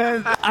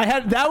 And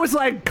that was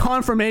like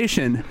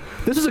confirmation.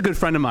 This is a good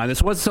friend of mine.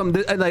 This was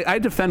like, I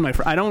defend my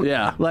friend. I don't,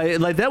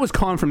 like that was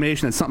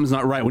confirmation that something's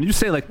not right. When you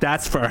say like,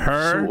 that's for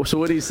her. So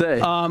what do you say?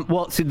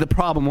 Well, see, the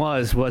problem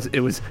was it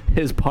was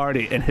his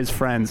party and his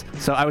friends.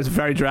 So I was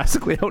very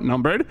drastically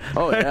outnumbered.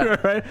 Oh, yeah.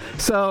 Right?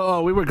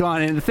 So we were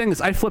gone. And the thing is,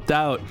 I flipped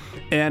out.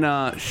 And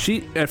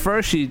at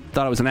first she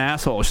thought I was an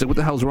asshole. She's like, what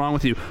the hell's wrong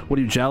with you? What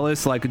are you,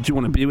 jealous? Like, do you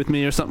want to be with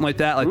me or something like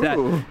that?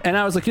 That. And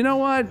I was like, you know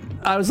what?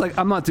 I was like,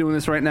 I'm not doing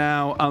this right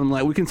now. I'm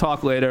like, we can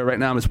talk later. Right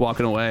now I'm just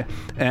walking away.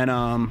 And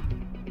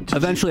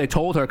eventually I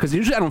told her, because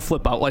usually I don't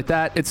flip out like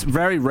that. It's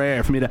very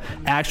rare for me to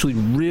actually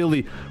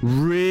really,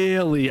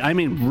 I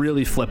mean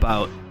really flip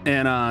out.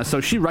 And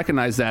so she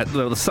recognized that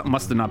something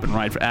must have not been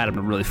right for Adam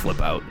to really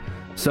flip out.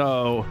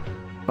 So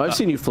I've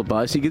seen you flip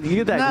out. So you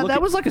get that nah, look.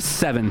 that was like a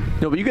 7.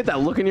 No, but you get that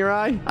look in your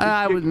eye.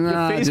 Your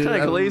face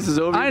kind of glazes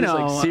over. I know.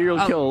 This, like,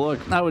 serial killer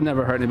look. I would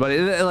never hurt anybody.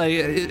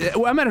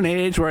 I'm at an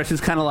age where it's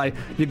just kind of like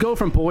you go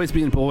from boys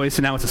being boys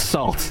to now it's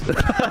assault,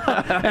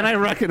 and I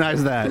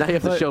recognize that. Now you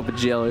have to show up at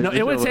jail. No,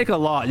 it would take a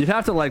lot. You'd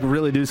have to like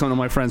really do something to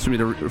my friends for me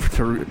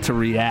to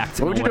react.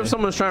 What would you do if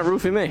someone was trying to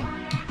roofie me?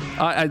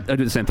 I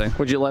do the same thing.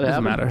 Would you let it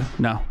Doesn't happen? matter.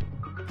 No.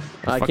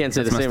 I can't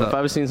say the same. If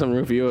I was seeing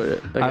someone roofie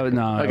you, I would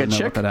like a know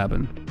chick, that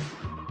happened.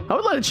 I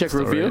would let a chick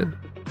roof you.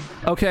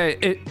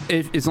 Okay,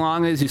 if as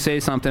long as you say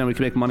something and we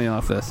can make money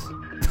off this.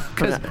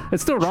 Because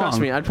it's still wrong. Trust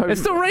me,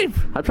 it's still rape.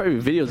 I'd probably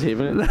be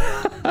videotaping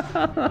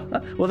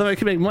it. Well, then I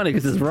can make money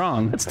because it's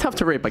wrong. It's tough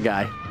to rape a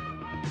guy.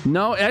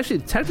 No, actually,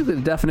 technically,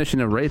 the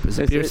definition of rape is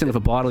a piercing of a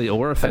bodily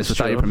orifice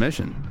without your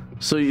permission.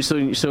 So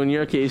in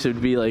your case, it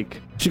would be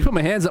like she could put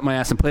my hands up my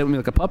ass and play with me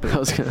like a puppet. I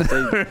was gonna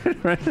say,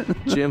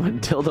 Jim, a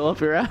dildo up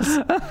your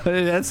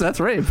ass. That's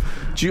rape.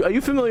 Are you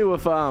familiar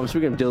with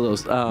speaking of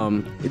dildos,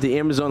 the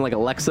Amazon like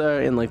Alexa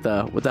and like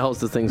the what the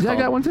hell's the things called?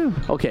 I got one too.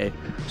 Okay,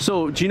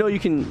 so do you know you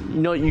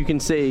can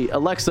say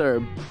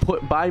Alexa,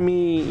 buy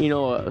me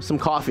some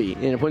coffee,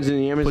 and it puts it in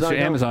the Amazon. What's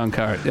your Amazon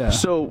cart? Yeah.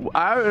 So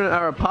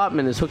our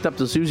apartment is hooked up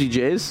to Susie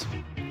J's,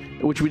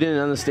 which we didn't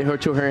understand her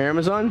to her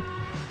Amazon.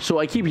 So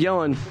I keep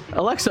yelling,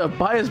 Alexa,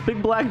 buy us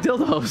big black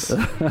dildos.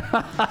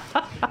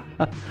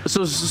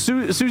 So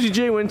Susie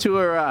J went to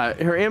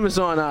her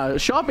Amazon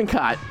shopping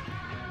cart,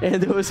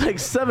 and there was like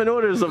 7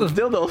 orders of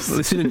dildos. At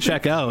least she didn't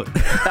check out.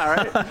 All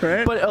right.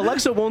 Right. But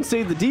Alexa won't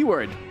say the D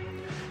word.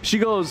 She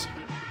goes,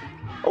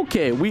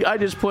 okay, I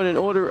just put an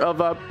order of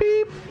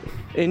beep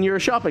in your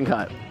shopping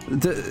cart.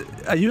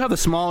 You have the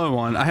smaller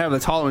one. I have the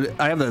taller one.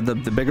 I have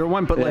the bigger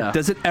one. But like,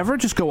 does it ever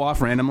just go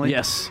off randomly?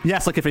 Yes.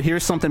 Yes. Like if it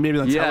hears something maybe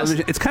on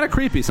television, it's kind of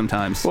creepy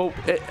sometimes. Well,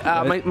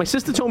 my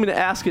sister told me to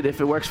ask it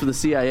if it works for the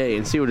CIA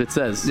and see what it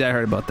says. Yeah, I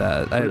heard about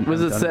that. What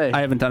does it say?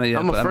 I haven't done it yet.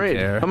 I'm afraid. I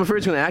don't care. I'm afraid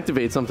it's going to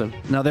activate something.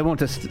 No, they won't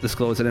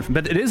disclose it.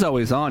 But it is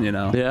always on.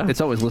 Yeah. It's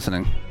always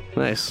listening.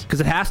 Nice. Because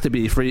it has to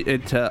be for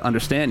it to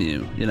understand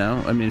you.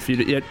 I mean,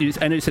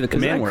 if I know you say the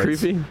command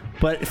words. Creepy?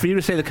 But for you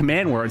to say the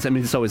command words, that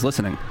means it's always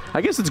listening.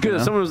 I guess it's good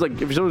if someone's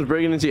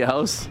breaking into your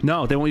house.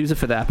 No, they won't use it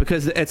for that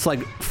because it's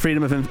like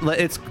freedom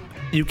of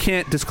you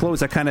can't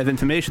disclose that kind of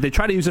information. They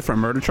try to use it for a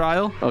murder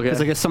trial. Okay.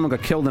 Because I guess someone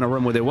got killed in a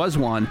room where there was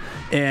one,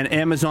 and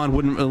Amazon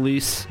wouldn't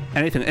release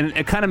anything. And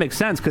it kind of makes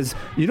sense because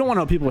you don't want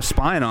to know people are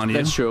spying on you.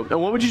 That's true. And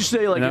what would you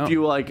say if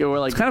you were like,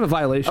 it's kind of a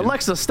violation.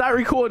 Alexa, start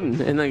recording,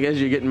 and then as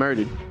you're getting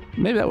murdered.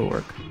 Maybe that would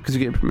work because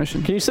you get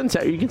permission. Can you send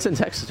you can send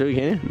texts too,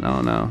 can you?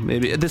 No.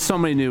 Maybe there's so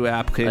many new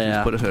applications.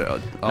 Yeah. Put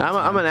it.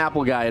 I'm an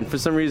Apple guy, and for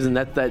some reason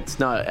that's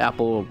not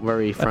Apple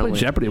very friendly. I play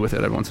Jeopardy with it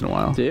every once in a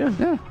while. Do you?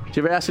 Yeah.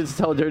 Do you ever ask it to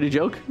tell a dirty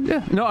joke?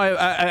 Yeah. No,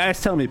 I was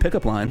telling me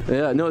pickup line.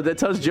 Yeah. No, that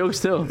tells jokes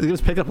too. It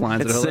gives pickup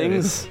lines. It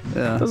sings.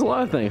 Yeah. It does a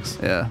lot of things.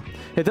 Yeah.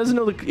 It doesn't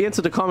know the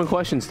answer to common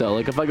questions though.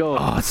 Like if I go,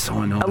 oh, it's so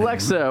annoying.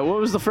 Alexa, what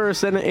was the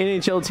first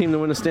NHL team to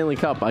win a Stanley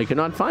Cup? I could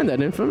not find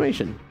that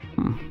information.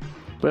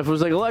 But if it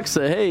was like,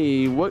 Alexa,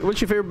 hey, what's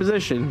your favorite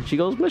position? She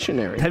goes,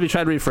 missionary. Have you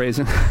tried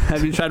rephrasing?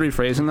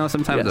 though?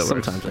 Sometimes yes, it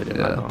works. Sometimes I do.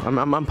 Yeah.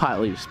 I'm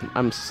partly,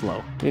 I'm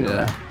slow. You know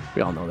that.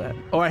 We all know that.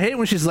 Oh, I hate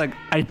when she's like,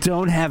 I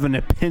don't have an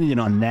opinion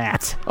on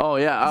that. Oh,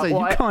 yeah.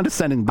 You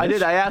condescending bitch. I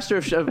did. I asked her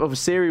if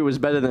Siri was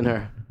better than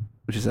her.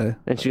 What'd she say?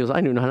 And she goes,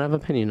 I do not have an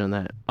opinion on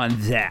that. On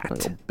that.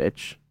 Like, oh,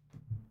 bitch.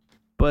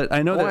 But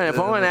I know that... If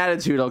I want an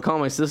attitude, I'll call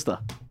my sister.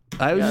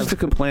 I used to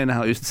complain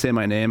how it used to say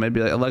my name. I'd be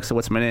like, Alexa,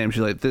 what's my name?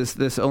 She's like,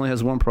 this only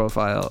has one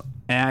profile,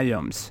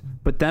 Adams.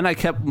 But then I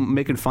kept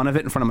making fun of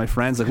it in front of my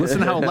friends. Like, listen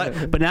to how...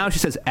 But now she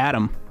says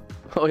Adam.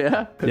 Oh,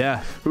 yeah?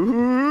 Yeah. It's a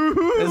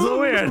little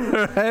weird.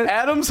 Right?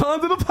 Adam's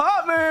haunted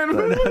apartment.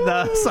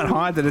 No, it's not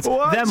haunted. It's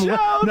Watch them.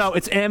 out. No,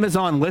 it's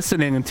Amazon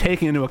listening and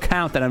taking into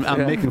account that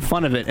I'm making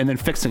fun of it and then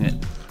fixing it.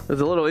 There's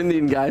a little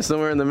Indian guy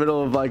somewhere in the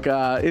middle of like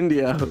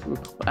India.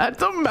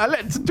 Adam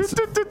Mallet.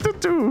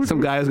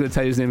 Some guy who's gonna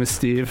tell you his name is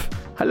Steve.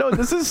 Hello,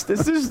 this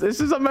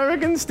is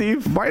American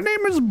Steve. My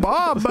name is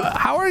Bob.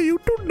 How are you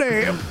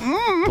today?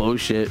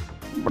 Bullshit.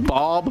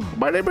 Bob.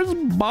 My name is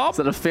Bob. Is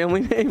that a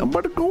family name? I'm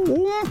about to go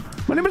home.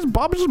 My name is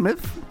Bob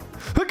Smith.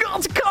 I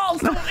got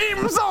calls no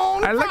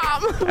Amazon.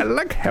 I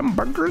like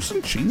hamburgers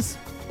and cheese.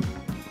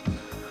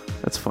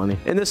 That's funny.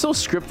 And they're so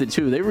scripted,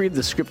 too. They read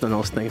the script on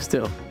those things,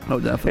 too. Oh,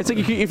 definitely. It's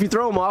like if you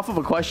throw them off of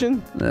a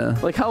question,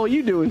 like, how are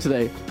you doing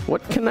today?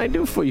 What can I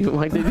do for you?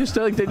 Like, they just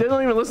like they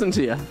don't even listen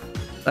to you.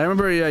 I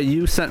remember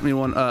you sent me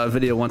one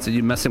video once of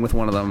you messing with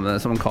one of them.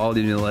 Someone called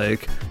you and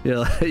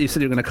you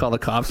said you were going to call the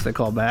cops. They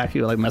called back.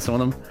 You were like messing with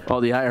them. Oh,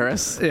 the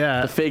IRS?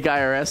 Yeah. The fake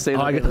IRS saying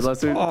I get this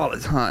all the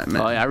time,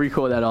 man. Oh, yeah, I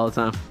record that all the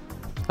time.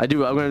 I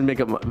do. I'm going to make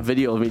a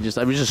video of me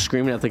I was just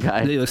screaming at the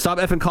guy. You're like, stop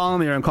effing calling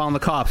me or I'm calling the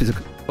cops. He's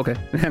like, okay.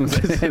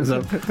 Hands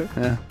up.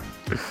 Yeah.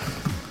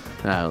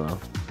 I don't know.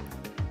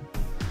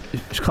 You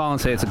should call and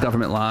say it's a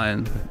government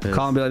line.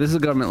 Call and be like, "This is a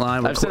government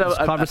line. I've said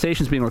I've-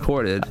 Conversation's being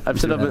recorded." I've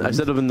said I've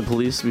been the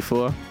police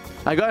before.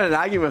 I got in an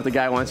argument with the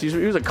guy once. He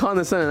was a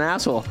condescending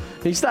asshole.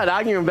 He started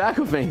arguing back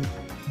with me.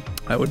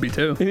 I would be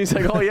too. And he's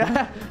like, oh,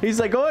 yeah? He's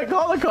like, go ahead,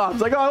 call the cops.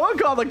 Like, oh, I won't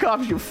call the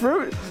cops, you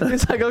fruit.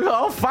 He's like, oh,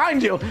 I'll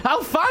find you.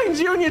 I'll find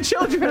you and your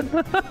children.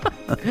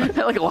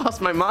 I, like,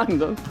 lost my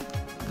mind, though.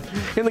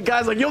 And the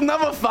guy's like, you'll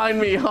never find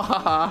me.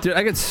 Dude,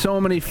 I get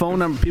so many phone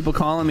number people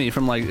calling me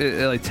from, like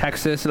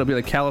Texas. It'll be,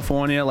 like,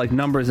 California, like,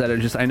 numbers that are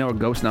just, I know are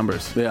ghost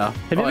numbers. Yeah.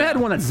 Have you ever had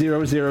one that's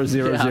 0000?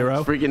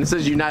 Freaking, it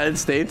says United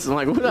States. I'm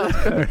like, what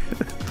up?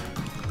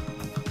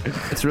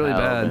 It's really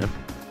bad. Man.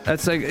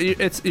 It's like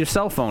it's your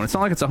cell phone. It's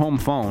not like it's a home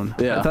phone.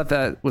 Yeah. I thought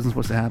that wasn't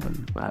supposed to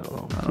happen. I don't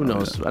know. Who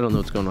knows? I don't know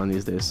what's going on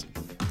these days.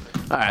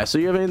 All right. So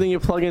you have anything you're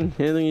plugging?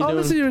 Anything you're doing?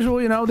 As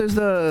usual, you know. There's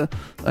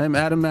I'm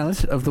Adam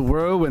Mallet of the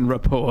Whirlwind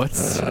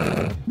Reports.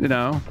 You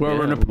know,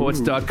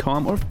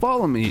 whirlwindreports.com, or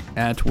follow me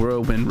at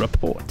Whirlwind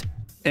Report.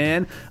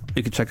 And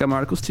you can check out my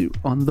articles too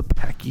on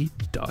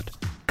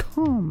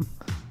thepacky.com.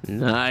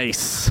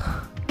 Nice.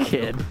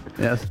 Kid.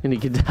 Yes. And you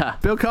could,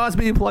 Bill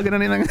Cosby, you plugging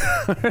anything?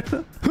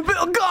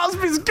 Bill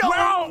Cosby's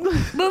going.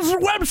 There's a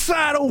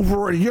website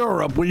over in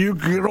Europe where you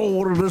can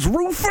order this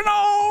roof and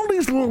all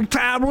these little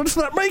tablets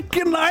that make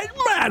your night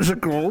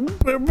magical.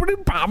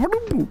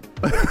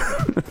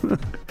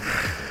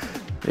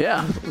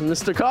 Yeah,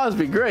 Mr.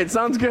 Cosby, great,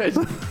 sounds good.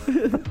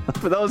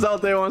 For those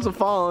out there who wants to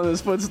follow in his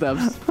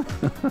footsteps.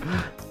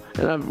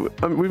 And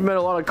we've met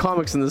a lot of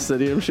comics in this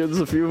city. I'm sure there's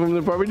a few of them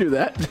that probably do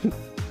that.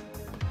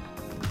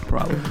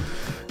 Probably.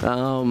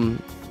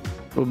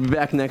 We'll be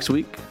back next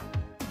week.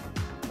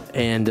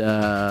 And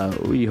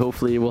we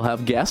hopefully will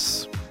have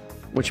guests,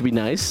 which would be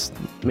nice.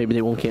 Maybe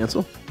they won't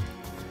cancel.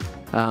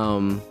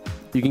 You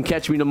can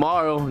catch me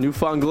tomorrow,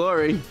 Newfound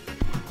Glory,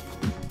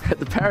 at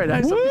the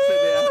Paradise. I'll be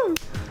sitting there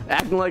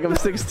acting like I'm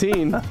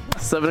 16.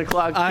 7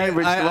 o'clock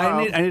Cambridge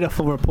tomorrow. I need a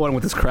full report on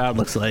what this crowd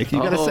looks like.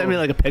 You gotta send me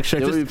like a picture.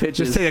 There will be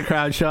pictures. Just take a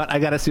crowd shot. I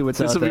gotta see what's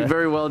This out will there. be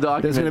very well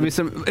There's documented.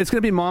 gonna be it's gonna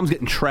be moms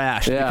getting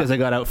trashed because I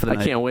got out for the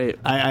night. I can't wait.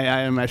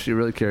 I am actually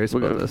really curious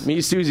about this. Me,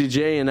 Susie,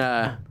 Jay, and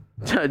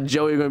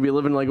Joey are going to be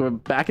living like we're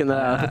back in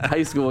the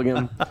high school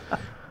again.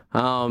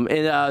 And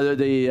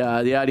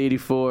the Arty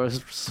 84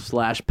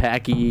 /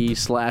 Packy /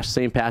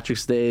 St.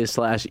 Patrick's Day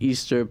 /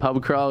 Easter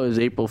pub crawl is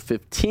April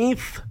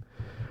 15th.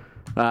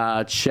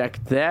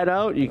 Check that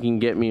out. You can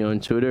get me on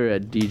Twitter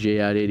at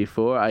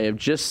DJOut84. I have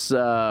just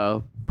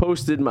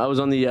posted. I was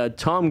on the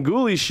Tom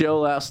Gooley show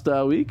last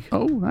week.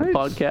 Oh, nice. The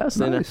podcast.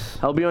 Nice.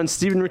 And I'll be on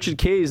Stephen Richard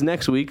K's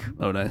next week.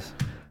 Oh, nice.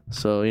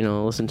 So,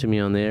 listen to me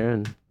on there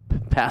and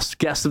past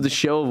guests of the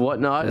show and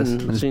whatnot. Yes,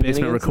 and in his shenanigans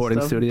basement and recording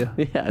stuff. studio.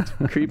 Yeah, it's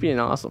creepy and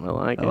awesome. I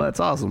like it. Oh, that's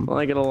awesome. I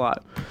like it a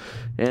lot.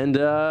 And,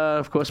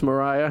 of course,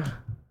 Mariah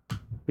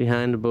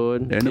behind the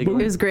board. In the It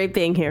booth. was great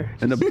being here.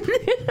 In the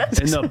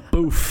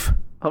booth.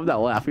 I love that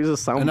laugh. He's a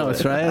sound I know, boy.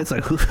 it's right. It's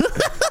like...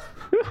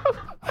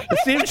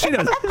 See what she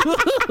does.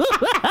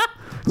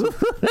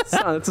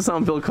 That's a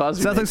sound Bill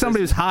Cosby Sounds like makes.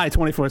 somebody who's high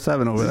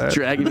 24/7 over there.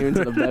 Dragging you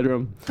into the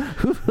bedroom.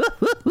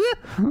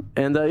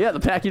 And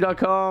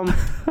thepacky.com,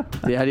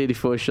 the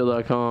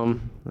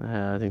Arty84show.com.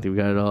 I think that we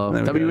got it all.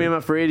 There we go.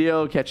 WMF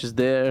Radio, catch us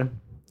there.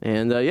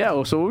 And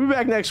so we'll be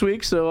back next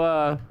week.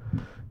 So,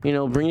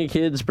 bring your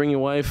kids, bring your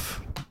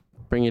wife,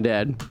 bring your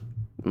dad.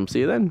 See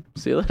you then.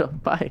 See you later.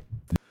 Bye.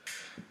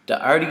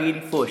 The Arty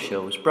 84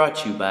 show is brought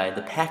to you by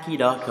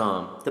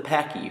thepacky.com. The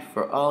Packy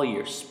for all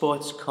your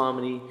sports,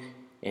 comedy,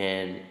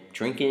 and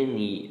drinking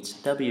needs.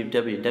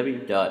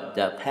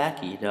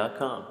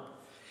 www.thepacky.com.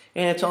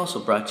 And it's also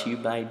brought to you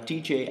by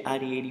DJ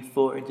Arty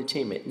 84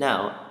 Entertainment,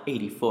 now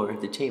 84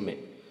 Entertainment.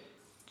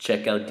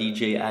 Check out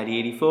DJ Arty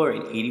 84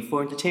 and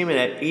 84 Entertainment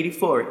at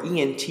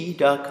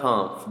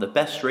 84ent.com for the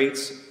best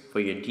rates for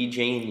your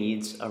DJing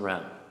needs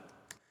around.